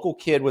the local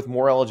kid with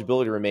more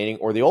eligibility remaining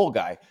or the old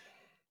guy?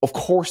 Of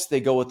course,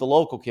 they go with the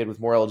local kid with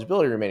more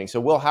eligibility remaining.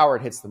 So Will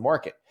Howard hits the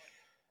market.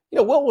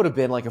 Will would have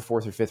been like a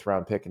 4th or 5th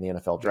round pick in the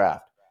NFL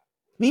draft.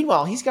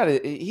 Meanwhile, he's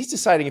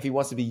deciding if he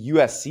wants to be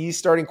USC's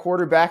starting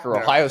quarterback or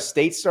Ohio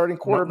State's starting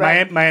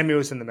quarterback. Miami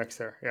was in the mix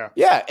there. Yeah.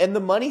 Yeah. And the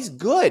money's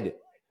good.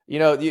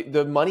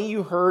 The money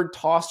you heard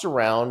tossed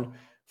around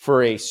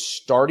for a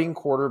starting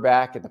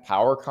quarterback at the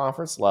power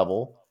conference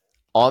level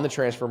on the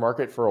transfer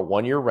market for a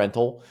 1-year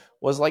rental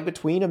was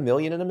between $1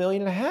 million and $1.5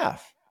 million.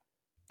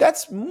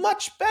 That's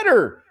much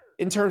better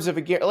in terms of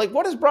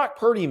what does Brock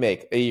Purdy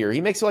make a year?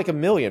 He makes $1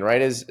 million,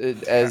 right? As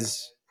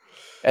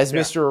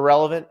Mr.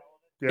 Irrelevant.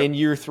 In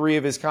year 3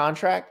 of his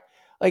contract,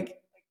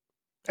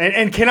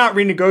 and cannot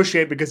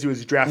renegotiate because he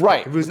was drafted.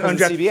 Right, if he was an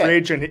undrafted free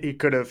agent, he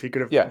could have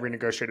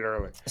renegotiated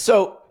early.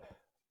 So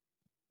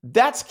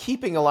that's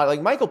keeping a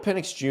lot. Michael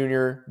Penix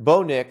Jr.,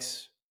 Bo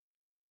Nix,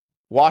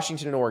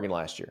 Washington and Oregon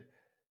last year.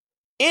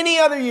 Any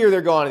other year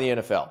they're gone in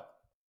the NFL.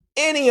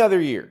 Any other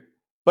year,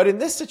 but in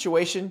this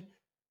situation,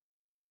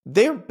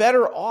 they're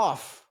better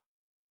off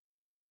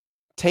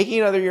taking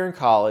another year in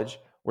college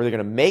where they're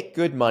going to make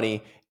good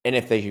money, and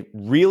if they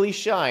really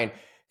shine.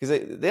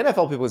 Because the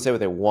NFL people can say what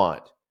they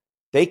want.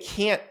 They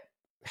can't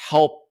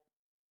help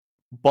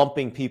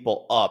bumping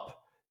people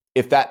up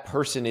if that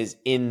person is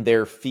in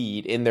their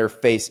feed, in their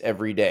face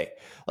every day.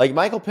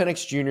 Michael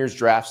Penix Jr.'s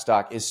draft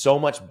stock is so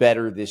much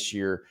better this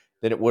year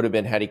than it would have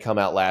been had he come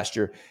out last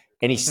year.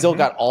 And he's still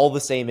got all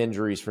the same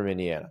injuries from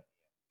Indiana.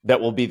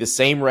 That will be the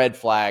same red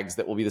flags.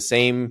 That will be the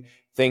same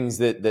things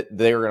that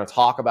they're going to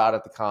talk about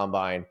at the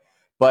combine.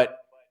 But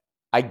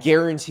I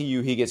guarantee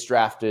you he gets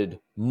drafted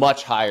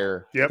much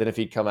higher than if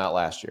he'd come out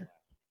last year.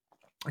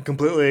 I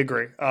completely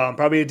agree.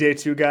 Probably a day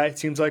 2 guy, it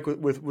seems like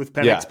with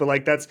Penix,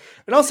 but that's,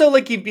 and also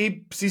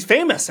he's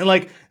famous,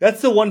 and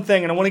that's the one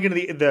thing. And I want to get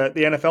to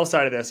the NFL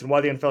side of this and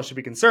why the NFL should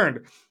be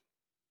concerned.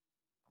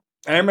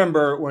 I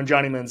remember when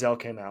Johnny Manziel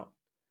came out,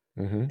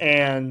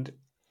 and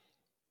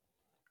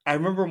I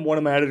remember one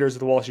of my editors of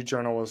the Wall Street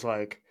Journal was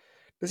like,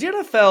 Does the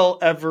NFL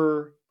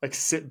ever like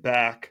sit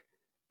back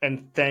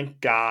and thank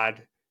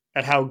God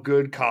at how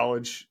good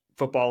college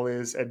football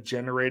is at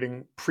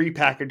generating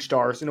prepackaged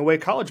stars in a way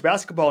college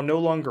basketball no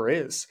longer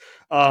is?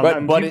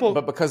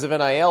 But because of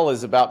NIL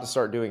is about to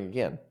start doing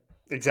again.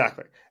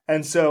 Exactly.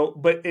 And so,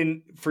 but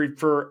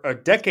for a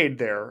decade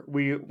there,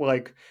 we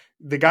like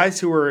the guys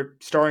who were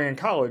starring in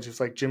college, it's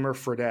like Jimmer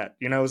Fredette,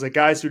 it was like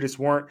guys who just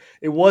weren't,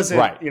 it wasn't,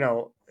 right.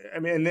 I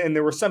mean, and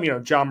there were some,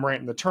 John Morant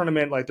in the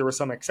tournament, like there were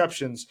some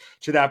exceptions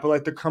to that, but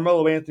like the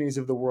Carmelo Anthonys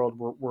of the world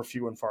were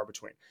few and far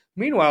between.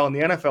 Meanwhile, on the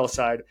NFL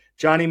side,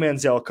 Johnny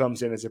Manziel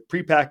comes in as a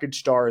prepackaged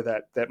star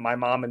that my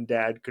mom and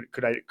dad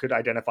could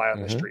identify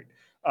on the street.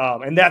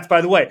 And that's,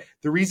 by the way,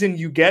 the reason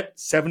you get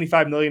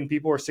 75 million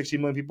people or 60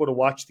 million people to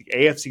watch the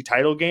AFC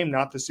title game,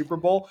 not the Super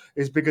Bowl,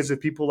 is because of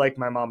people like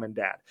my mom and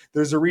dad.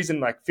 There's a reason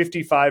like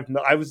 55.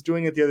 I was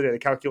doing it the other day, the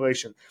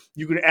calculation.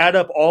 You could add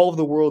up all of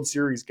the World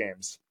Series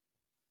games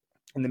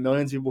and the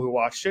millions of people who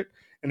watched it,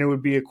 and it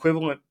would be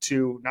equivalent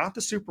to not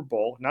the Super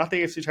Bowl, not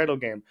the AFC title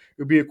game.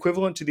 It would be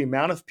equivalent to the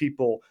amount of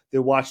people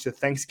that watched the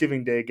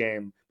Thanksgiving Day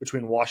game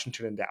between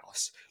Washington and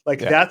Dallas.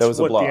 That's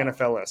what the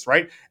NFL is,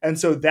 right? And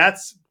so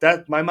that's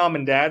my mom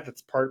and dad.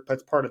 That's part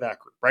of that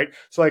group, right?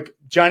 So like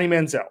Johnny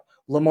Manziel,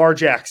 Lamar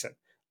Jackson,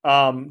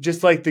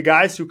 just like the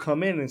guys who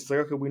come in and it's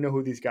like, okay, we know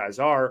who these guys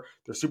are.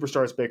 They're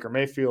superstars, Baker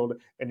Mayfield,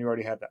 and you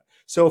already have that.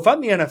 So if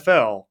I'm the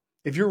NFL,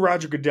 if you're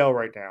Roger Goodell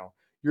right now,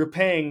 you're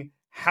paying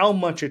how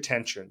much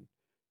attention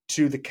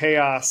to the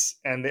chaos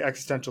and the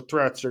existential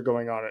threats that are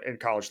going on in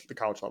the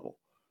college level?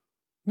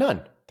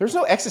 None. There's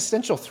no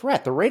existential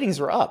threat. The ratings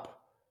are up.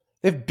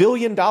 They have $1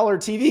 billion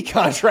TV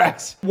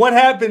contracts. What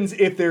happens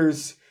if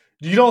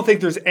you don't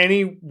think there's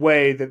any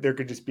way that there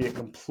could just be a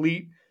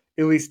complete,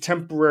 at least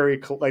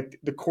temporary, like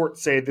the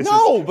courts say this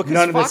is because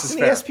none Fox of this is and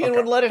fair. ESPN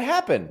wouldn't let it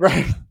happen.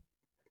 Right.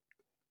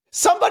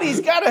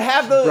 Somebody's got to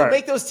have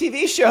make those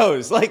TV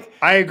shows. Like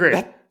I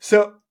agree.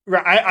 So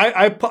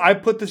right, I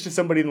put this to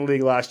somebody in the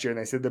league last year, and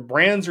they said the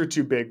brands are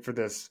too big for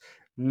this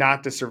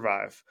not to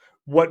survive.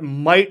 What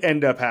might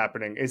end up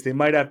happening is they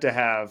might have to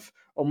have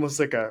almost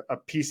like a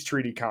peace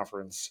treaty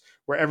conference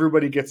where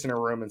everybody gets in a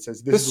room and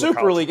says, "This is the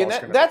Super League," and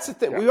that's the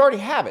thing. Yeah. We already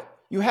have it.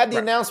 You had the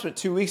announcement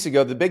 2 weeks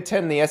ago. The Big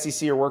Ten and the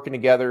SEC are working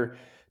together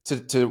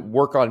to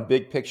work on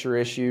big picture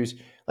issues.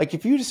 Like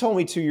if you just told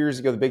me 2 years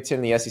ago the Big Ten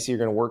and the SEC are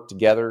going to work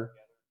together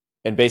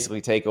and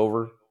basically take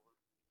over,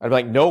 I'd be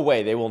like, no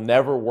way. They will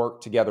never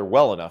work together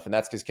well enough. And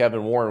that's because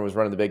Kevin Warren was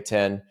running the Big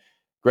Ten.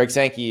 Greg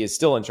Sankey is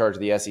still in charge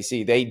of the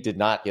SEC. They did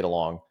not get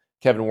along.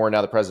 Kevin Warren,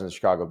 now the president of the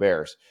Chicago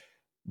Bears.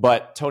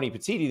 But Tony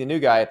Petitti, the new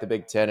guy at the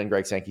Big Ten, and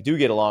Greg Sankey do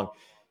get along.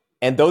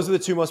 And those are the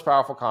two most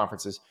powerful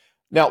conferences.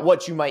 Now,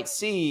 what you might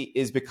see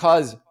is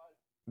because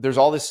there's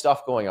all this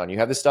stuff going on. You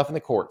have this stuff in the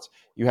courts.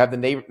 You have the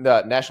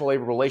National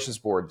Labor Relations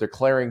Board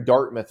declaring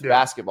Dartmouth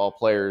basketball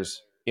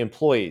players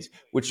employees,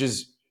 which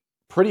is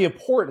pretty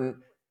important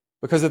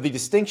because of the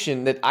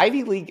distinction that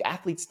Ivy League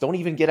athletes don't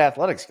even get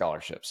athletic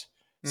scholarships.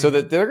 So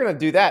that they're going to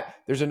do that.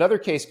 There's another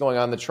case going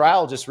on. The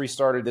trial just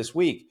restarted this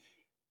week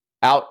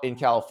out in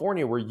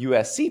California where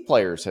USC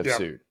players have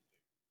sued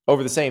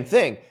over the same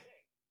thing.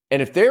 And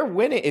if they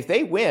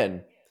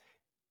win,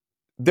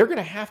 they're going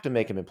to have to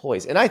make them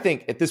employees. And I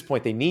think at this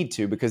point they need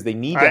to, because they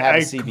need to have a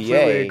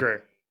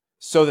CBA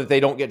so that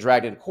they don't get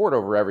dragged into court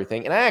over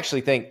everything. And I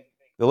actually think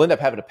they'll end up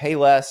having to pay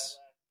less.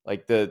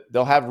 Like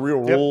they'll have real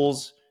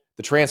rules.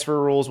 The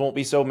transfer rules won't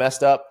be so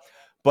messed up.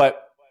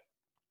 But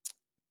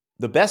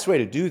the best way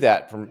to do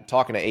that, from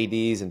talking to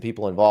ADs and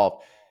people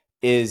involved,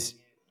 is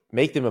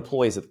make them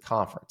employees of the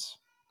conference.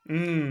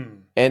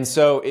 And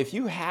so if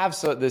you have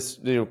this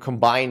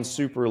combined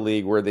Super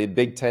League where the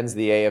Big Ten's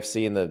the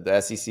AFC and the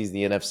SEC's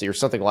the NFC or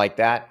something like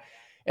that,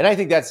 and I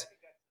think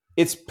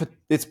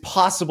it's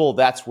possible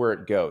that's where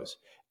it goes.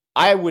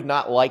 I would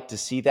not like to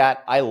see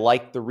that. I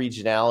like the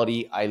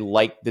regionality. I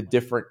like the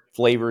different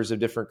flavors of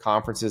different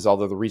conferences,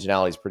 although the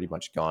regionality is pretty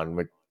much gone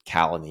with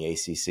Cal in the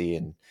ACC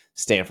and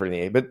Stanford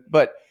in the A.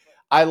 But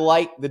I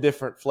like the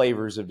different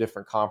flavors of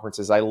different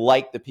conferences. I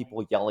like the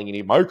people yelling at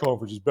me, my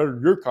conference is better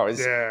than your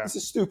conference. It's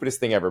the stupidest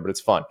thing ever, but it's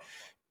fun.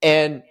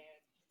 And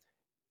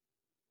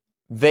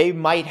they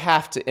might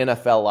have to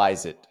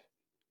NFLize it.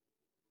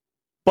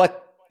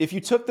 But if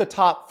you took the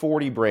top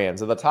 40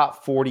 brands or the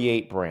top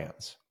 48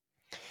 brands,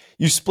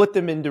 you split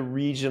them into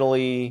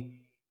regionally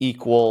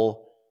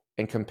equal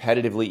and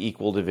competitively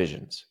equal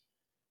divisions.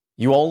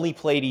 You only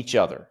played each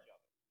other.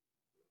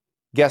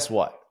 Guess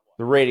what?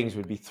 The ratings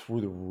would be through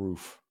the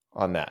roof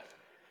on that.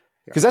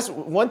 Because that's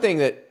one thing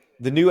that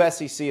the new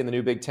SEC and the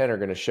new Big Ten are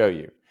going to show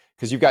you.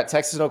 Because you've got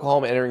Texas and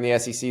Oklahoma entering the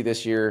SEC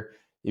this year.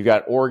 You've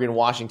got Oregon,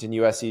 Washington,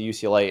 USC,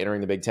 UCLA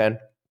entering the Big Ten.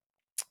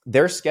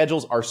 Their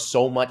schedules are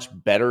so much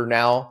better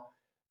now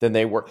than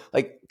they were.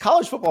 Like,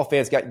 college football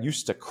fans got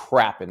used to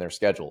crap in their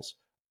schedules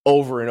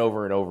over and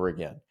over and over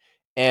again.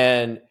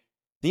 And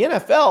the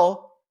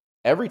NFL,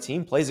 every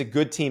team plays a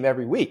good team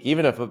every week,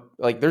 even if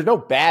there's no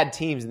bad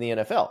teams in the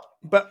NFL.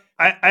 But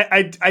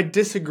I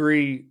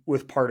disagree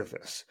with part of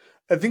this.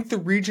 I think the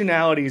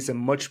regionality is a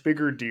much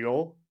bigger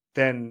deal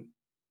than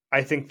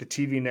I think the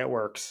TV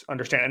networks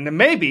understand. And then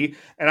maybe,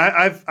 and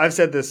I've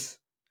said this,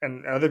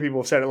 and other people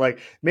have said it, like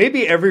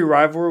maybe every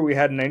rivalry we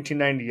had in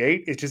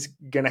 1998 is just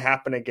going to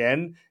happen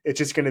again. It's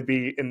just going to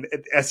be in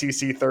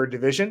SEC third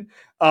division,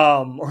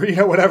 or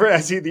whatever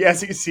the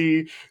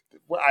SEC.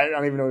 I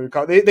don't even know what you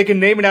call it. They can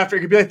name it after.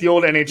 It could be like the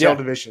old NHL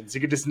divisions.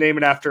 You could just name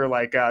it after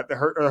like the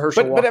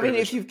Herschel Walker. But I mean,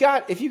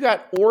 division. if you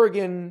got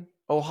Oregon,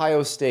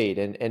 Ohio State,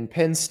 and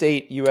Penn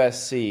State,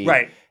 USC,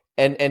 right,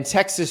 and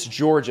Texas,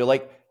 Georgia,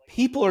 like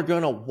people are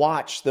going to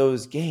watch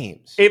those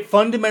games. It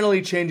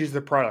fundamentally changes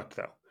the product,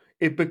 though.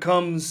 It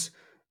becomes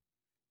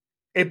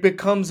a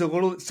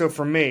little. So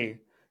for me,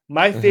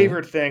 my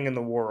favorite thing in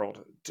the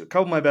world. A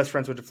couple of my best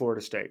friends went to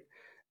Florida State.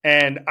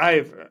 And I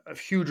have a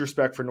huge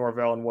respect for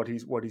Norvell and what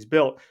he's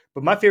built.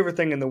 But my favorite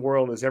thing in the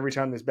world is every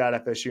time there's bad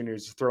FSU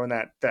news, throwing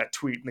that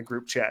tweet in the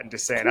group chat and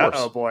just saying,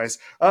 uh-oh, boys,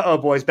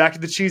 back to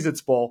the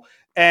Cheez-Its Bowl.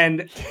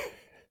 And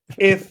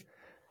if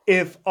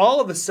all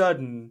of a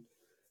sudden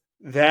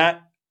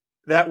that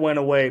went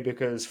away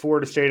because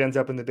Florida State ends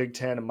up in the Big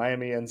Ten and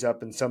Miami ends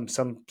up in some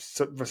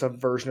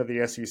version of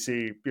the SEC,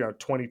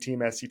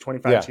 20-team SEC,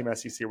 25-team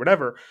SEC, or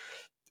whatever,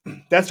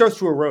 that starts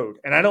to erode,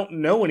 and I don't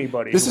know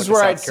anybody. This is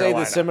where I'd say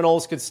the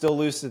Seminoles could still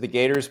lose to the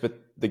Gators, but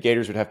the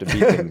Gators would have to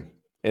beat them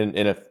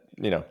in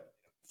a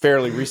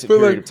fairly recent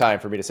period of time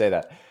for me to say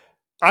that.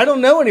 I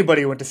don't know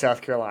anybody who went to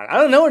South Carolina. I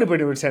don't know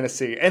anybody who went to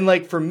Tennessee. And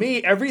like for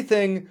me,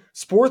 everything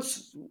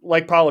sports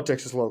like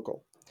politics is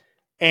local,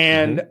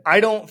 and I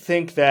don't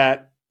think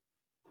that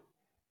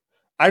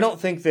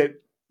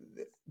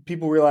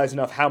people realize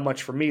enough how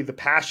much, for me, the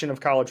passion of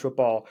college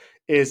football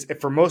is,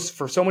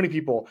 for so many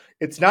people,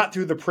 it's not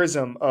through the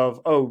prism of,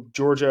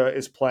 Georgia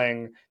is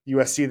playing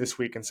USC this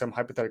week in some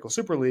hypothetical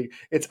Super League.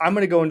 It's, I'm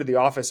going to go into the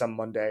office on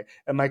Monday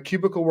and my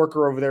cubicle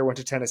worker over there went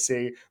to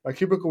Tennessee. My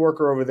cubicle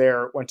worker over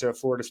there went to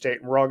Florida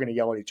State, and we're all going to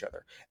yell at each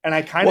other. And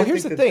I kind of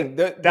think the thing.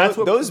 That's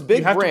what those big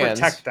you have brands,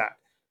 to protect that.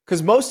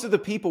 Because most of the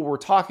people we're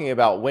talking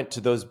about went to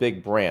those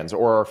big brands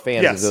or are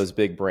fans of those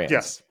big brands.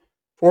 Yes.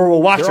 Or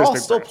will watch They're those all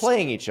big still brands.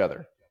 playing each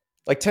other.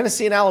 Like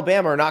Tennessee and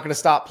Alabama are not going to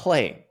stop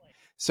playing.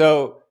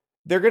 So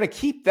they're going to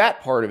keep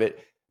that part of it,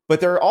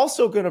 but they're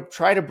also going to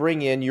try to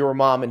bring in your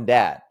mom and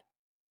dad.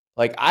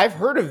 Like, I've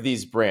heard of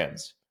these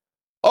brands.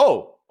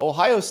 Oh,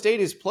 Ohio State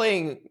is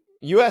playing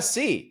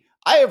USC.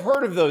 I have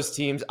heard of those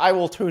teams. I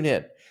will tune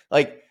in.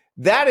 Like,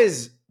 that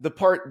is the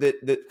part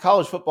that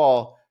college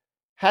football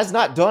has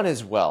not done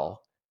as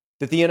well,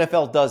 that the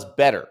NFL does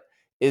better.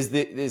 Is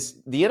the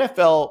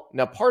NFL,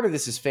 now part of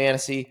this is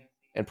fantasy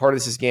and part of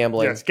this is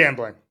gambling. Yes,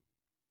 gambling.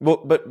 Well,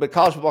 but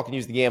college football can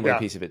use the gambling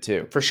piece of it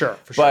too. For sure.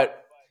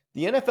 But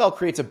the NFL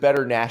creates a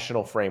better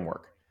national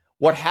framework.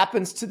 What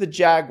happens to the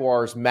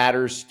Jaguars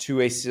matters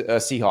to a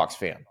Seahawks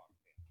fan.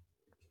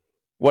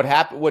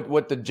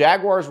 What the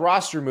Jaguars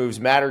roster moves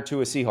matter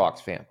to a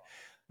Seahawks fan.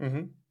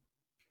 Mm-hmm.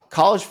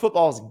 College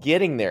football is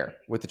getting there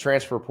with the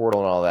transfer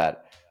portal and all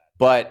that,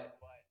 but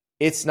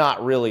it's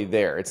not really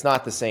there. It's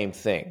not the same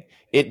thing.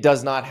 It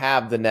does not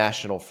have the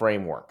national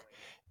framework.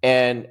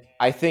 And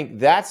I think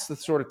that's the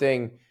sort of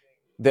thing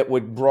that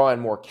would draw in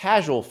more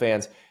casual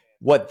fans.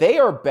 What they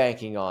are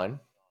banking on,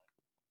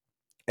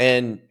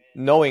 and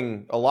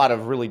knowing a lot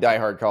of really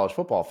diehard college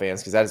football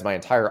fans, because that is my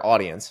entire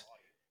audience,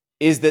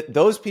 is that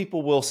those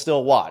people will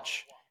still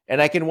watch.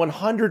 And I can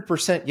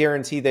 100%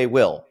 guarantee they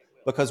will,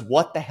 because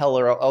what the hell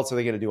else are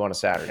they going to do on a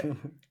Saturday?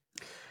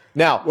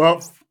 Now,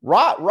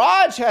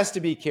 Raj has to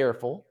be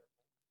careful.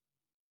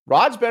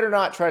 Raj better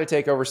not try to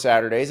take over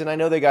Saturdays, and I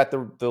know they got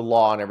the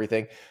law and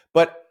everything,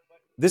 but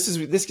this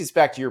gets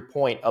back to your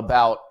point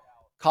about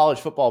college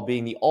football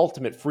being the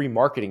ultimate free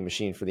marketing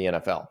machine for the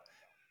NFL.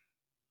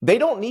 They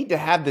don't need to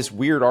have this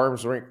weird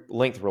arm's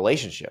length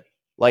relationship.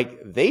 Like,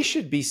 they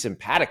should be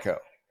simpatico.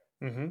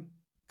 Mm-hmm.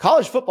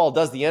 College football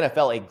does the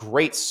NFL a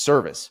great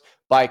service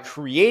by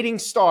creating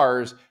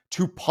stars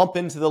to pump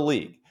into the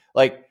league.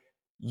 Like,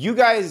 you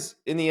guys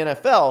in the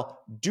NFL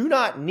do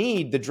not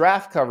need the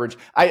draft coverage.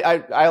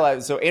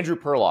 So Andrew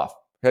Perloff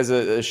has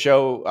a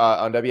show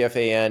on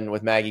WFAN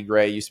with Maggie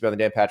Gray. Used to be on the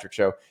Dan Patrick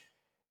Show.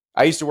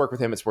 I used to work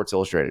with him at Sports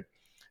Illustrated.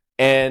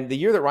 And the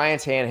year that Ryan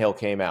Tannehill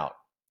came out,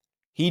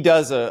 he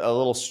does a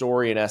little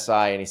story in SI,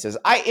 and he says,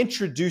 I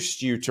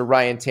introduced you to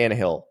Ryan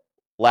Tannehill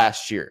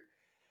last year.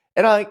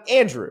 And I'm like,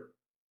 Andrew,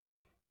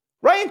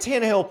 Ryan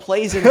Tannehill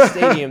plays in a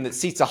stadium that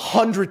seats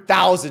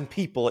 100,000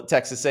 people at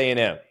Texas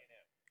A&M.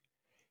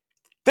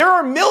 There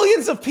are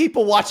millions of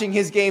people watching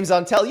his games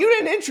on tele. You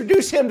didn't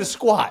introduce him to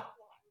squat.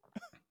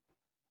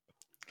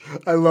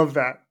 I love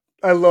that.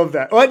 I love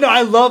that. Oh, no,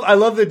 I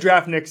love the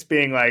Draft Nicks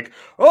being like,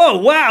 oh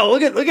wow,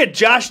 look at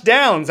Josh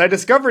Downs. I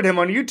discovered him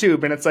on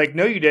YouTube, and it's like,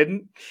 no, you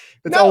didn't.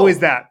 It's always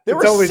that. There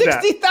were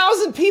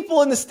 60,000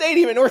 people in the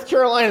stadium in North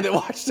Carolina that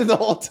watched him the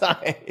whole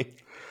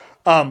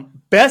time.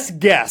 Best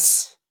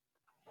guess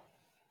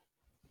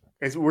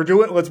is we're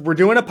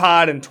doing a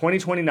pod in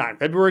 2029,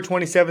 February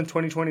 27th,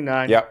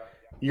 2029. Yep.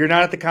 You're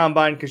not at the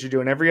combine because you're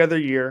doing every other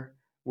year.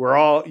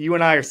 You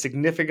and I are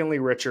significantly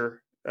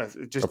richer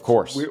Just of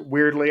course.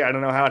 Weirdly, I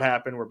don't know how it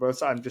happened.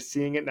 I'm just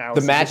seeing it now.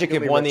 The Magic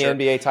have won the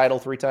NBA title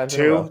 3 times.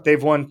 Two. In a row.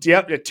 They've won.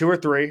 Yep, 2 or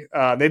 3.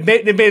 They've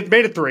made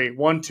it 3.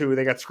 1, 2.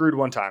 They got screwed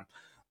one time.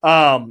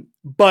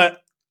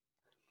 But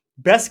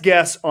best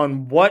guess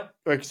on what?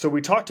 So we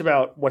talked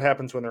about what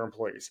happens when they're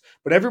employees,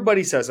 but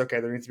everybody says,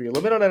 okay, there needs to be a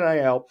limit on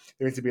NIL.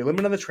 There needs to be a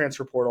limit on the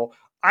transfer portal.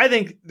 I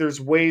think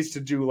there's ways to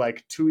do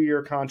like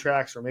 2-year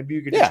contracts, or maybe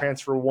you could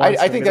transfer once.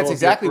 I think that's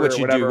exactly what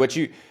you do.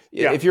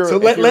 If you're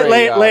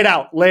lay it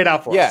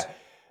out for us. Yeah.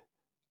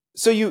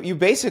 So you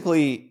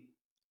basically,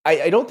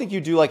 I don't think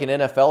you do like an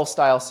NFL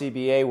style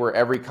CBA where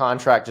every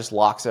contract just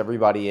locks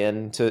everybody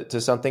in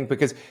to something,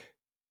 because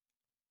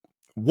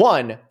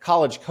one,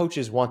 college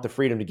coaches want the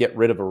freedom to get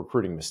rid of a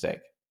recruiting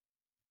mistake.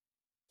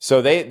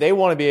 So they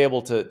want to be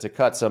able to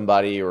cut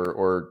somebody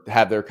or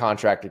have their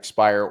contract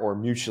expire or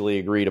mutually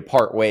agree to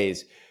part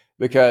ways,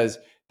 because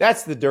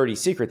that's the dirty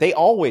secret. They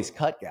always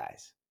cut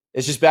guys.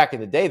 It's just back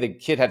in the day, the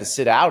kid had to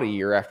sit out a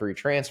year after he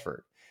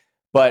transferred.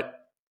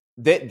 But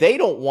they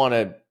don't want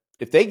to,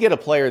 if they get a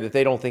player that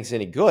they don't think is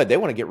any good, they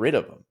want to get rid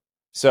of them.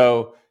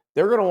 So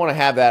they're going to want to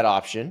have that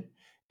option.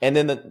 And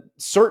then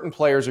certain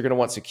players are going to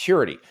want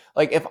security.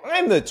 Like if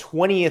I'm the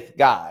 20th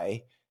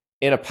guy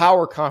in a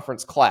power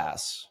conference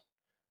class,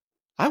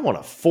 I want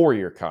a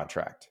 4-year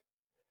contract,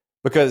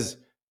 because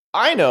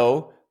I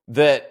know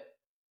that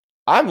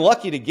I'm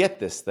lucky to get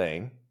this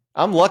thing.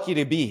 I'm lucky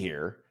to be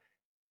here,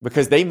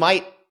 because they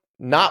might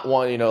not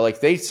want, like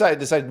they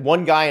decide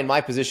one guy in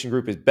my position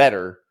group is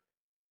better.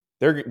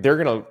 They're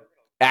going to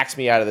axe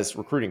me out of this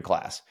recruiting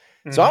class.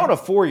 Mm-hmm. So I want a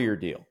 4-year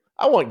deal.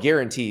 I want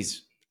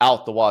guarantees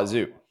out the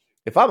wazoo.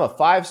 If I'm a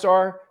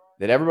 5-star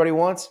that everybody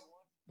wants,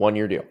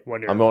 1-year deal.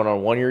 1 year. I'm going on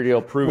a 1-year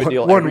deal, prove it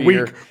deal every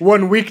year.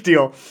 1 week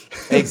deal.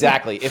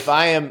 Exactly. If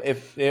I am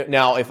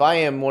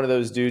one of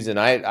those dudes, and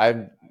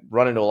I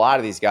run into a lot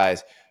of these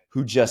guys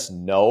who just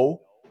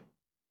know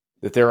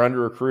that they're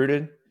under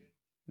recruited.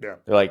 Yeah.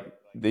 They're like,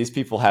 these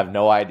people have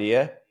no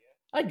idea.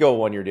 I'd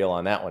go a 1-year deal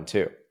on that one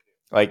too.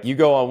 Like you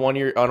go on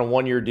a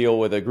 1-year deal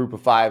with a group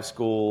of 5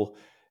 school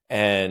or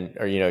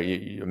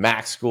a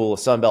MAC school, a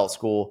Sunbelt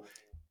school,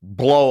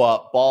 blow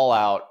up, ball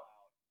out,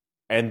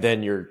 and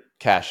then you're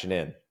cashing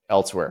in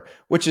elsewhere,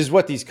 which is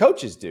what these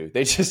coaches do.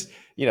 They just,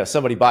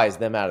 somebody buys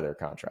them out of their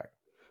contract.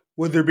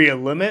 Would there be a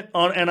limit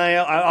on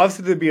NIL?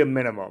 Obviously, there'd be a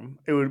minimum.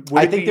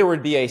 I think there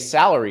would be a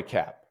salary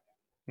cap.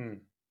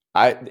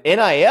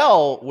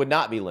 NIL would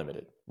not be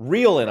limited.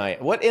 Real NIL,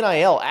 what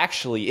NIL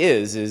actually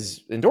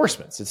is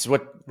endorsements. It's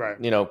what,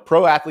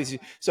 pro athletes.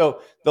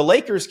 So the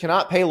Lakers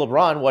cannot pay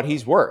LeBron what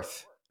he's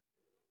worth.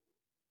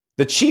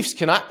 The Chiefs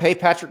cannot pay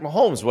Patrick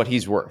Mahomes what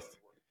he's worth.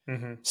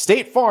 Mm-hmm.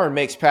 State Farm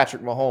makes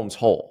Patrick Mahomes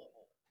whole.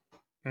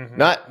 Mm-hmm.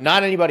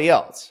 Not anybody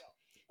else.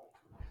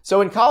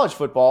 So in college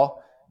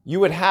football, you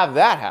would have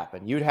that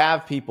happen. You'd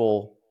have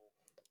people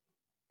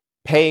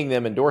paying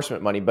them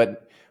endorsement money.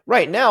 But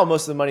right now,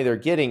 most of the money they're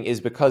getting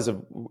is because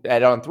of,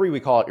 at On3, we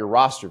call it your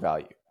roster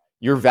value,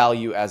 your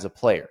value as a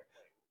player.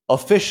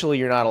 Officially,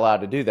 you're not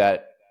allowed to do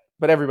that,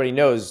 but everybody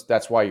knows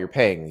that's why you're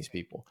paying these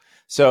people.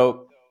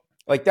 So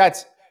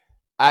that's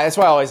why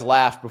I always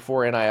laughed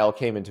before NIL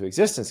came into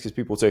existence, because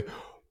people would say,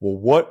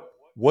 well,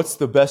 what's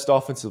the best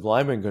offensive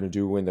lineman going to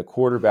do when the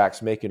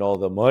quarterback's making all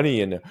the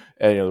money and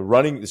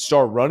the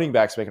star running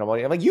back's making all the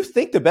money? I'm like, you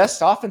think the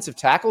best offensive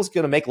tackle is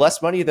going to make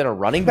less money than a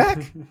running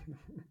back?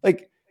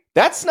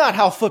 That's not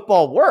how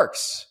football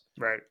works.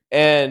 Right.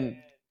 And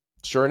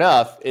sure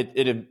enough,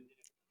 it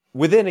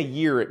within a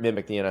year, it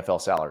mimicked the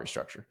NFL salary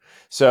structure.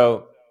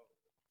 So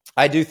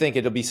I do think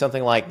it'll be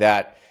something like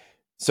that.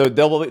 So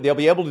they'll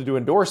be able to do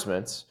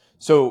endorsements.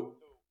 So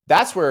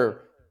that's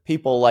where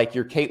people like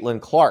your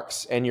Caitlin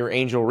Clarks and your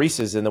Angel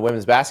Reeses in the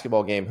women's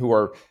basketball game, who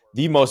are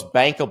the most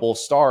bankable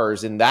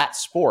stars in that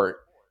sport,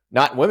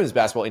 not women's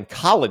basketball, in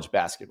college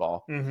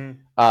basketball.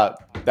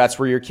 Mm-hmm. That's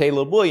where your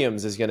Caleb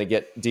Williams is going to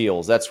get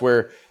deals. That's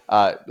where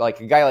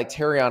like a guy like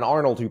Terrion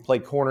Arnold, who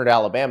played corner at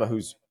Alabama,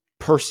 who's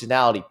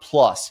personality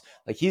plus,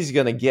 like he's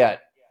going to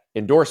get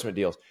endorsement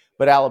deals.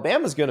 But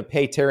Alabama's going to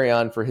pay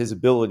Terrion for his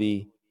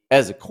ability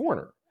as a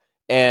corner.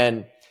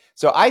 And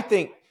so I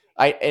think,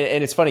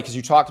 and it's funny because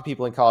you talk to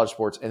people in college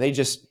sports and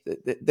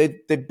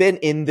they've been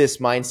in this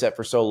mindset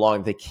for so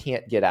long, they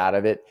can't get out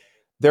of it.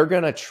 They're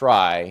going to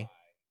try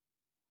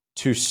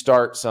to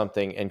start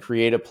something and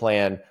create a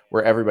plan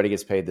where everybody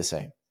gets paid the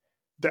same.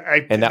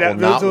 And that will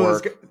not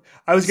work.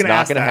 I was going to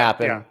ask that. It's not going to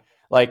happen. Yeah.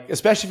 Like,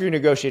 especially if you're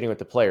negotiating with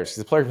the players,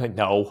 because the players are like,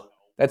 no,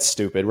 that's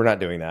stupid. We're not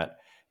doing that.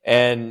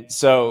 And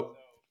so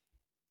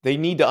they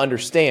need to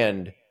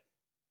understand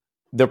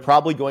they're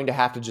probably going to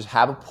have to just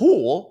have a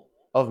pool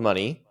of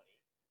money,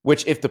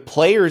 which if the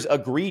players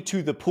agree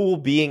to the pool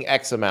being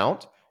X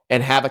amount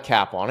and have a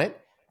cap on it,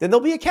 then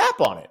there'll be a cap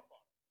on it.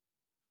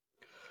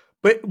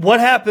 But what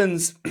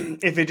happens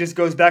if it just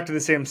goes back to the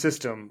same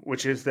system,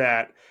 which is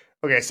that,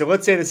 okay, so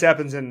let's say this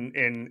happens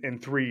in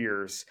 3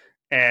 years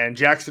and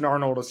Jackson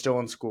Arnold is still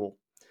in school.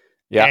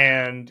 Yeah.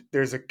 And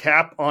there's a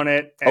cap on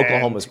it.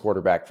 Oklahoma's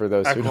quarterback, for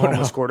those who don't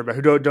know. Quarterback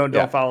who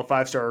don't follow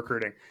 5-star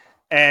recruiting.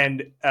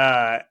 And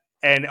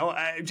And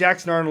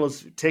Jackson Arnold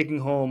is taking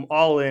home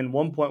all in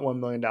 $1.1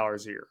 million a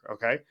year.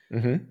 Okay.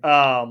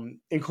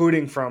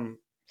 Including from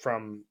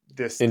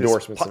this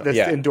endorsements.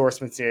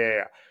 Endorsements.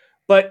 Yeah.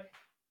 But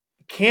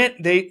can't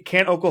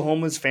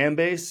Oklahoma's fan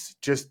base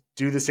just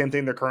do the same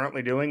thing they're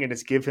currently doing and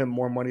just give him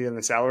more money than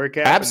the salary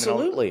cap?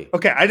 Absolutely.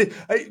 Okay.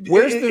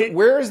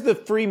 Where's the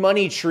free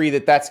money tree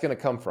that's going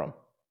to come from?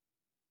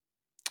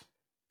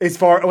 As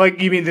far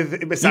you mean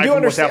besides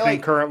what's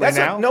happening currently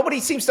now? Nobody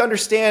seems to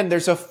understand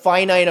there's a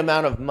finite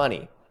amount of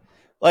money.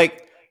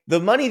 Like the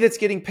money that's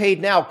getting paid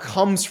now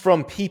comes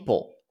from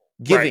people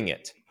giving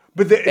it.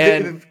 But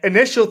the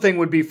initial thing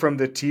would be from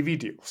the TV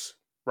deals,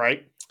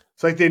 right?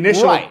 It's like the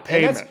initial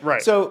payment,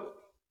 right? So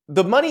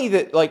the money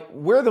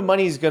where the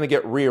money is going to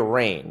get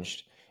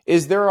rearranged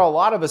is there are a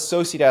lot of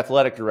associate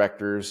athletic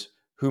directors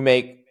who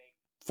make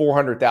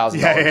 $400,000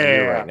 a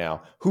year right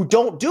now who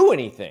don't do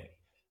anything.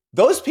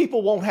 Those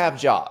people won't have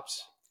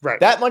jobs. Right.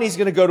 That money is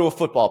going to go to a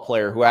football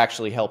player who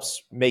actually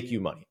helps make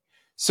you money.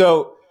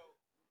 So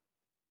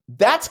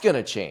that's going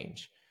to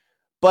change.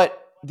 But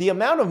the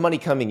amount of money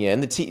coming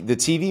in, the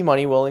TV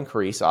money will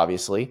increase,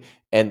 obviously,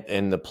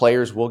 and the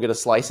players will get a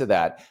slice of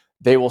that.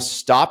 They will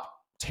stop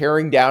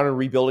tearing down and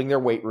rebuilding their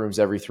weight rooms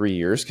every 3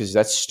 years because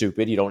that's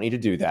stupid. You don't need to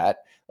do that.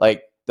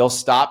 Like they'll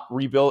stop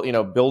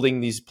building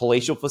these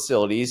palatial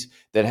facilities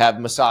that have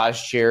massage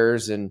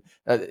chairs and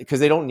because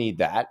they don't need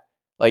that.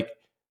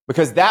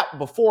 Because that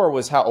before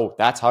was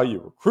that's how you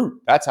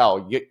recruit. That's how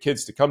you get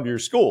kids to come to your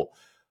school.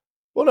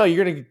 Well, no,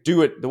 you're going to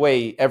do it the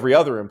way every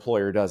other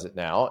employer does it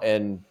now,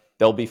 and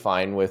they'll be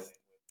fine with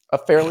a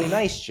fairly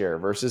nice chair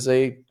versus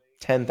a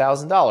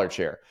 $10,000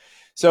 chair.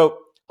 So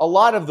a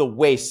lot of the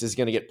waste is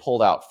going to get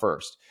pulled out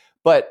first.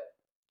 But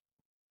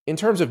in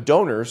terms of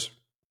donors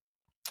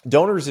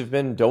have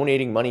been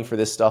donating money for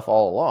this stuff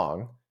all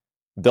along.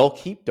 They'll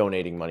keep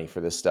donating money for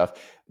this stuff.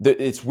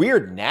 It's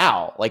weird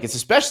now. It's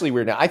especially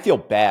weird now. I feel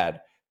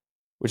bad.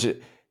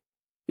 You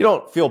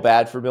don't feel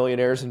bad for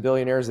millionaires and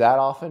billionaires that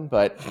often,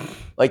 but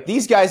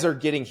these guys are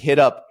getting hit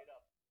up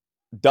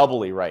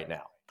doubly right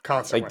now.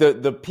 Constantly.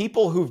 The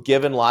people who've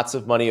given lots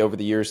of money over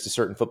the years to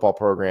certain football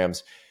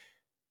programs,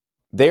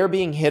 they're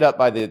being hit up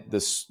by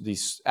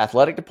these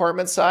athletic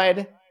department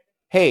side.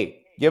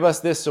 Hey, give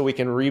us this so we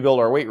can rebuild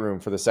our weight room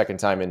for the second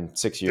time in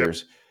 6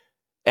 years. Yep.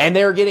 And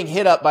they're getting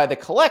hit up by the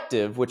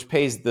collective, which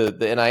pays the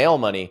NIL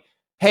money.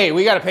 Hey,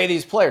 we got to pay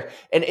these players.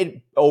 And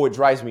it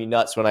drives me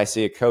nuts when I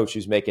see a coach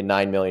who's making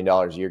 $9 million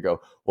a year go,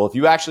 well, if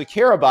you actually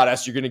care about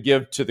us, you're going to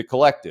give to the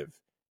collective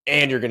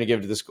and you're going to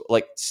give to the school.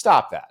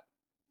 Stop that.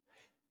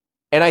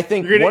 And I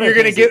think you're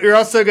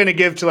also going to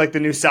give to the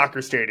new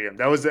soccer stadium.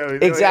 That was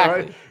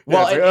exactly. Right?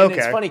 Well, and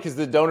it's funny because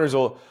a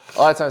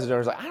lot of times the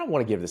donors I don't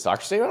want to give to the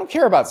soccer stadium. I don't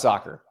care about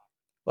soccer.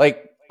 I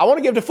want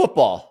to give to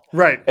football.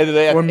 Right. And then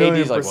they have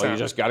AD's well, you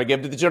just got to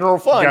give to the general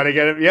fund. Got to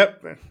get it.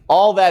 Yep.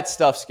 All that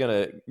stuff's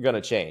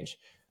gonna change.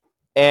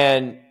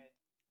 And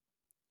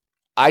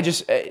I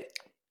just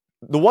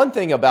the one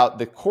thing about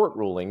the court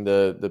ruling,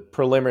 the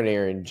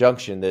preliminary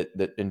injunction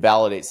that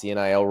invalidates the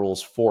NIL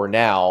rules for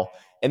now,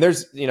 and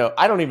there's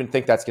I don't even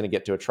think that's going to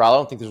get to a trial. I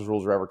don't think those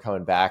rules are ever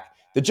coming back.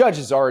 The judge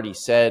has already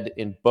said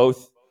in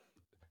both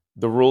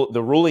the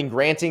ruling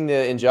granting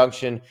the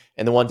injunction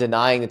and the one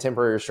denying the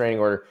temporary restraining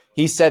order,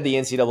 he said the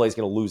NCAA is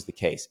going to lose the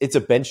case. It's a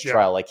bench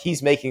trial.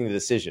 He's making the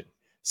decision.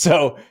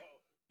 So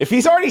if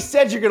he's already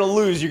said you're going to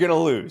lose, you're going to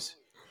lose.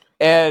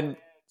 And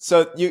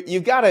so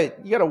you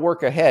gotta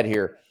work ahead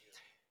here.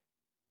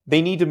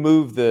 They need to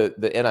move the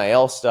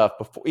NIL stuff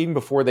even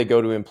before they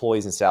go to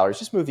employees and salaries.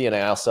 Just move the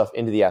NIL stuff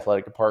into the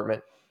athletic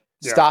department.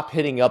 Yeah. Stop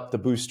hitting up the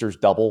boosters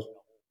double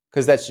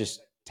because that's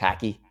just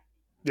tacky.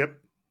 Yep.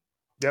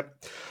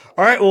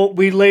 All right. Well,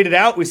 we laid it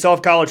out. We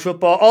solved college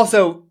football.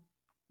 Also,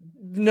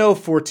 no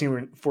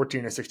 14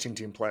 or 16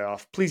 team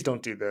playoff. Please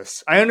don't do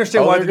this. I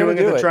understand why they're doing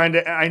it. They're trying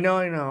to. I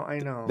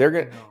know.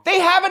 They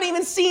haven't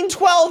even seen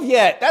 12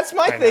 yet. That's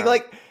my thing.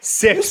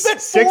 Six. You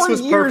spent 4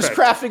 years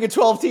crafting a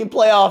 12-team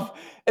playoff,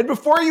 and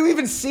before you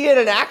even see it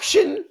in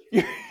action,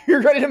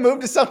 you're ready to move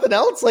to something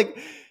else.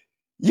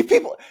 You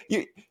people,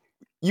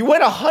 you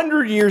went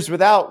 100 years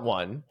without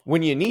one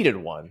when you needed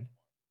one.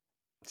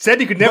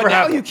 Said you could never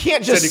have one. You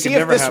can't just see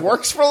if this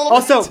works for a little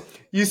bit. Also,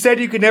 you said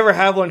you could never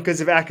have one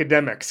because of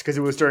academics, because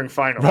it was during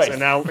finals. Right. And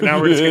now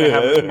we're just going to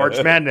have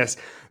March Madness.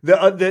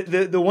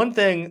 The one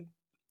thing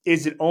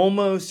is it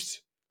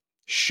almost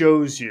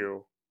shows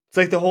you, it's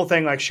like the whole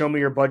thing, show me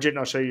your budget and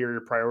I'll show you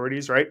your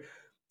priorities, right?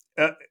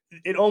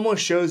 It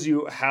almost shows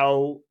you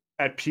how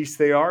at peace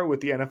they are with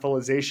the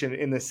NFLization,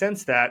 in the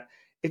sense that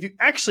if you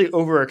actually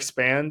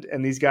overexpand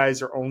and these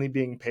guys are only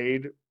being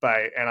paid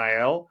by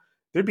NIL,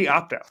 there'd be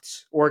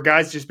opt-outs or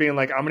guys just being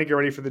like, I'm going to get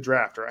ready for the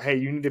draft, or, hey,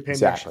 you need to pay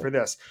me extra for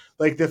this.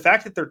 The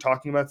fact that they're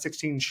talking about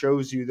 16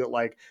 shows you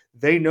that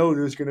they know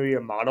there's going to be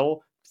a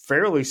model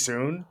fairly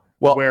soon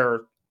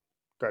where.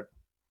 Good.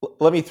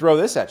 Let me throw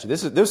this at you.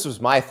 This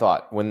was my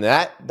thought when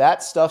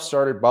that stuff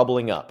started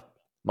bubbling up.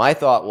 My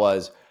thought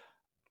was,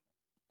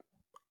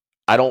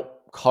 I don't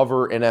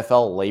cover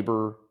NFL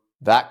labor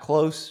that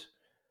close,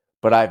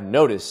 but I've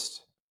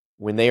noticed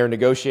when they are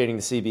negotiating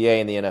the CBA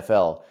and the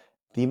NFL,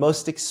 the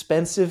most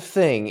expensive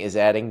thing is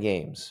adding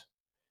games.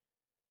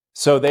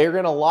 So they're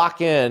going to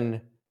lock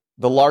in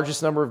the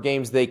largest number of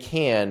games they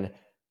can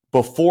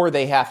before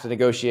they have to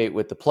negotiate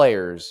with the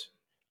players,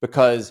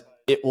 because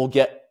it will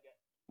get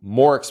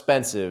more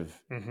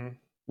expensive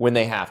when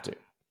they have to.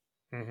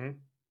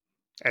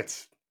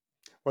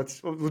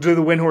 We'll do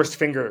the Windhorst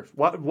finger.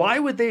 Why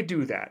would they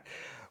do that?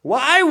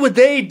 Why would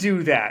they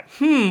do that?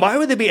 Why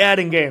would they be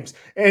adding games?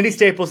 Andy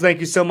Staples, thank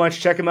you so much.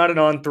 Check him out at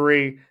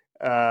On3.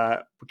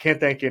 We can't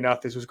thank you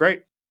enough. This was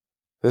great.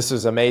 This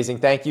was amazing.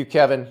 Thank you,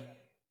 Kevin.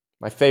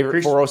 My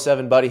favorite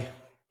 407 buddy.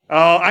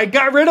 Oh, I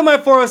got rid of my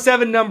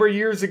 407 number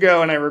years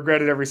ago, and I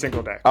regret it every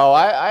single day. Oh,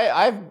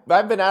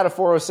 I've been out of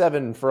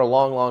 407 for a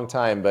long, long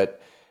time,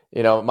 but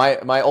you know,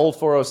 my old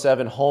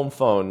 407 home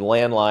phone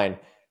landline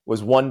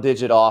was one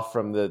digit off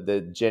from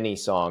the Jenny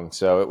song,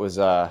 so it was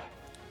wow,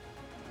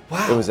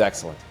 it was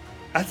excellent.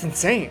 That's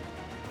insane.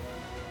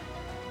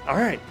 All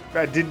right,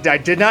 I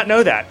did not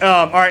know that.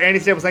 All right, Andy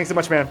Staples, thanks so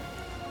much, man.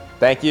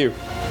 Thank you.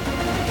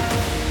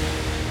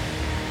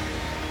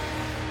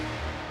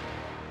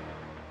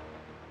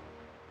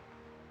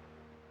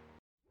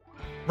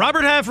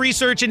 Robert Half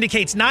research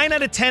indicates 9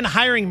 out of 10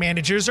 hiring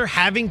managers are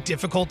having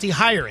difficulty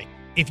hiring.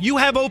 If you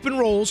have open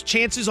roles,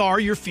 chances are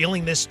you're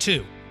feeling this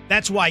too.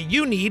 That's why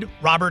you need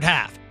Robert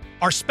Half.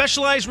 Our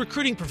specialized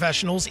recruiting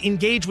professionals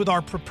engage with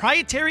our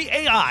proprietary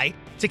AI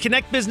to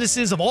connect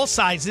businesses of all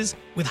sizes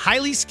with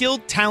highly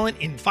skilled talent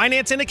in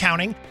finance and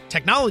accounting,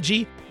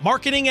 technology,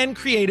 marketing and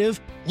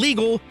creative,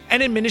 legal,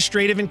 and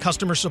administrative and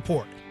customer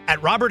support.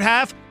 At Robert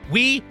Half,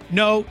 we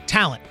know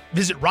talent.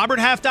 Visit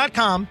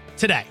roberthalf.com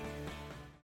today.